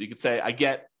 So you could say, I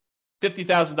get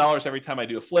 $50,000 every time I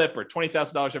do a flip, or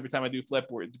 $20,000 every time I do a flip,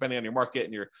 or depending on your market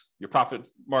and your profit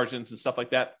margins and stuff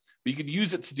like that. But you could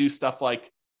use it to do stuff like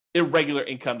irregular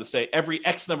income to say every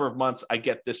X number of months, I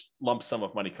get this lump sum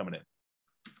of money coming in.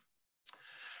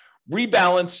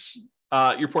 Rebalance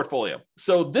your portfolio.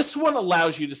 So this one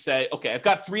allows you to say, okay, I've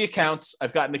got 3 accounts.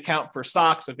 I've got an account for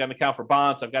stocks. I've got an account for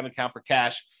bonds. I've got an account for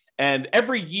cash. And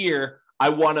every year I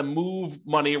want to move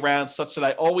money around such that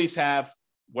I always have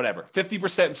whatever,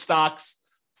 50% in stocks,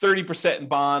 30% in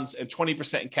bonds, and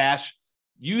 20% in cash.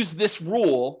 Use this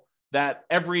rule that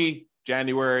every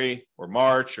January or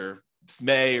March or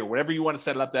May or whatever you want to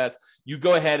set it up as, you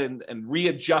go ahead and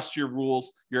readjust your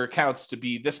rules, your accounts to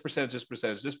be this percentage, this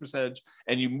percentage, this percentage,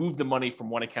 and you move the money from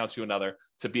one account to another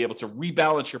to be able to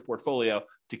rebalance your portfolio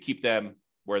to keep them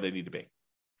where they need to be.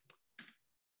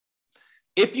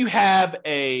 If you have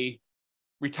a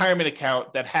retirement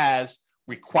account that has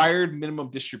required minimum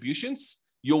distributions,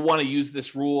 you'll want to use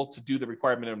this rule to do the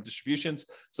required minimum distributions.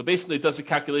 So basically it does a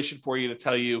calculation for you to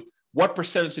tell you what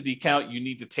percentage of the account you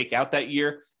need to take out that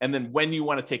year, and then when you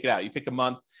want to take it out. You pick a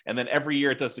month, and then every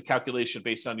year it does the calculation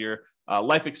based on your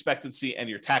life expectancy and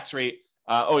your tax rate.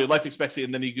 Your life expectancy,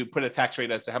 and then you could put a tax rate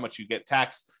as to how much you get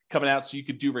taxed coming out, so you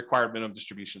could do required minimum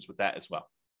distributions with that as well.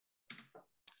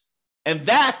 And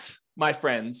that, my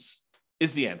friends,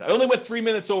 is the end. I only went 3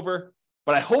 minutes over,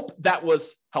 but I hope that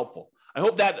was helpful. I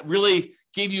hope that really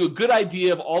gave you a good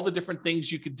idea of all the different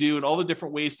things you could do and all the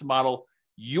different ways to model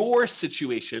your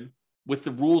situation with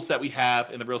the rules that we have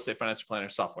in the Real Estate Financial Planner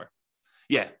software.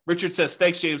 Yeah, Richard says,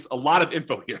 thanks, James. A lot of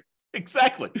info here.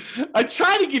 Exactly. I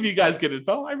try to give you guys good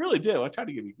info. I really do. I try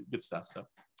to give you good stuff. So,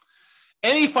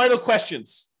 any final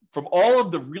questions from all of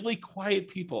the really quiet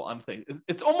people on the thing?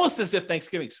 It's almost as if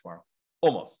Thanksgiving's tomorrow.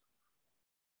 Almost.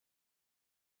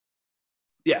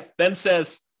 Yeah, Ben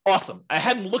says, awesome. I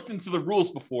hadn't looked into the rules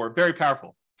before. Very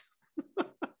powerful.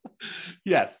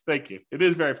 Yes, thank you. It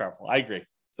is very powerful. I agree.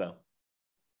 So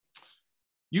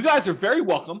you guys are very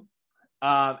welcome.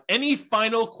 Any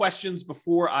final questions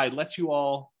before I let you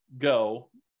all go?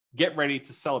 Get ready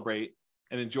to celebrate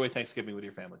and enjoy Thanksgiving with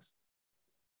your families.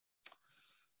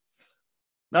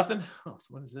 Nothing? Oh,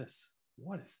 so what is this?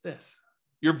 What is this?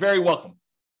 You're very welcome.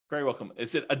 Very welcome.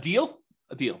 Is it a deal?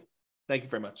 A deal. Thank you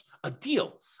very much. A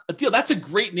deal. A deal. That's a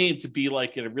great name to be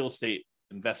like in a real estate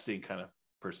investing kind of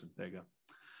person. There you go.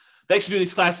 Thanks for doing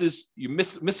these classes. You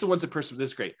miss the ones in person, but this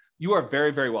is great. You are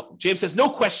very, very welcome. James says, no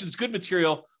questions, good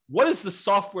material. What is the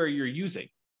software you're using?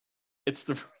 It's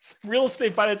the Real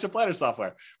Estate Financial Planner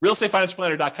software,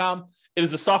 realestatefinancialplanner.com. It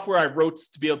is a software I wrote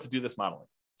to be able to do this modeling.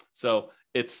 So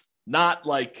it's not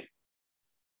like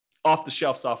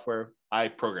off-the-shelf software. I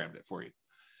programmed it for you.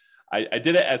 I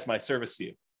did it as my service to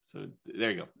you. So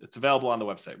there you go. It's available on the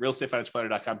website,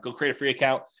 realestatefinancialplanner.com. Go create a free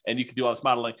account and you can do all this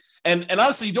modeling. And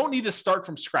honestly, you don't need to start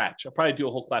from scratch. I'll probably do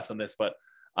a whole class on this, but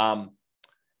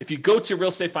if you go to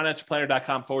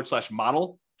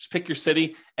realestatefinancialplanner.com/model, just pick your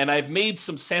city. And I've made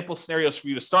some sample scenarios for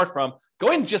you to start from. Go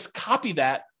ahead and just copy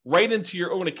that right into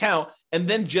your own account and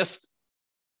then just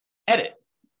edit.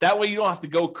 That way you don't have to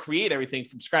go create everything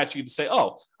from scratch. You can say,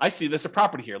 oh, I see there's a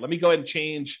property here. Let me go ahead and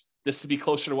change this to be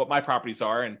closer to what my properties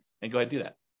are and go ahead and do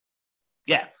that.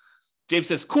 Yeah. James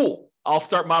says, cool. I'll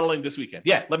start modeling this weekend.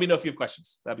 Yeah. Let me know if you have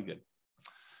questions. That'd be good.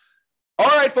 All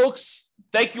right, folks.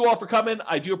 Thank you all for coming.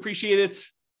 I do appreciate it.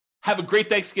 Have a great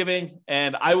Thanksgiving,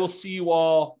 and I will see you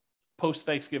all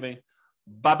post-Thanksgiving.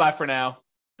 Bye-bye for now.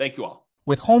 Thank you all.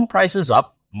 With home prices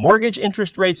up, mortgage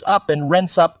interest rates up, and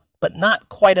rents up, but not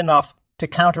quite enough to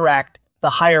counteract the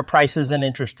higher prices and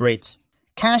interest rates,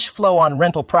 cash flow on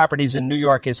rental properties in New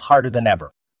York is harder than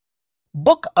ever.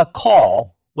 Book a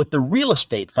call with the Real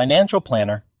Estate Financial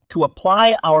Planner to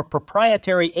apply our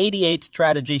proprietary 88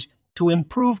 strategies to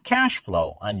improve cash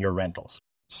flow on your rentals.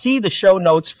 See the show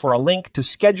notes for a link to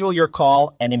schedule your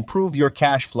call and improve your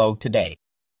cash flow today.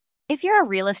 If you're a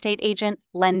real estate agent,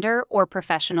 lender, or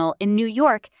professional in New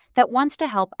York that wants to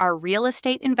help our real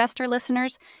estate investor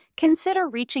listeners, consider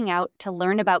reaching out to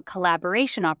learn about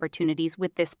collaboration opportunities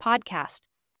with this podcast.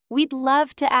 We'd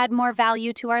love to add more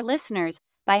value to our listeners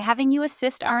by having you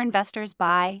assist our investors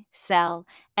buy, sell,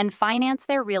 and finance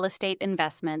their real estate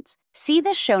investments. See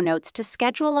the show notes to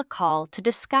schedule a call to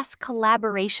discuss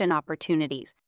collaboration opportunities.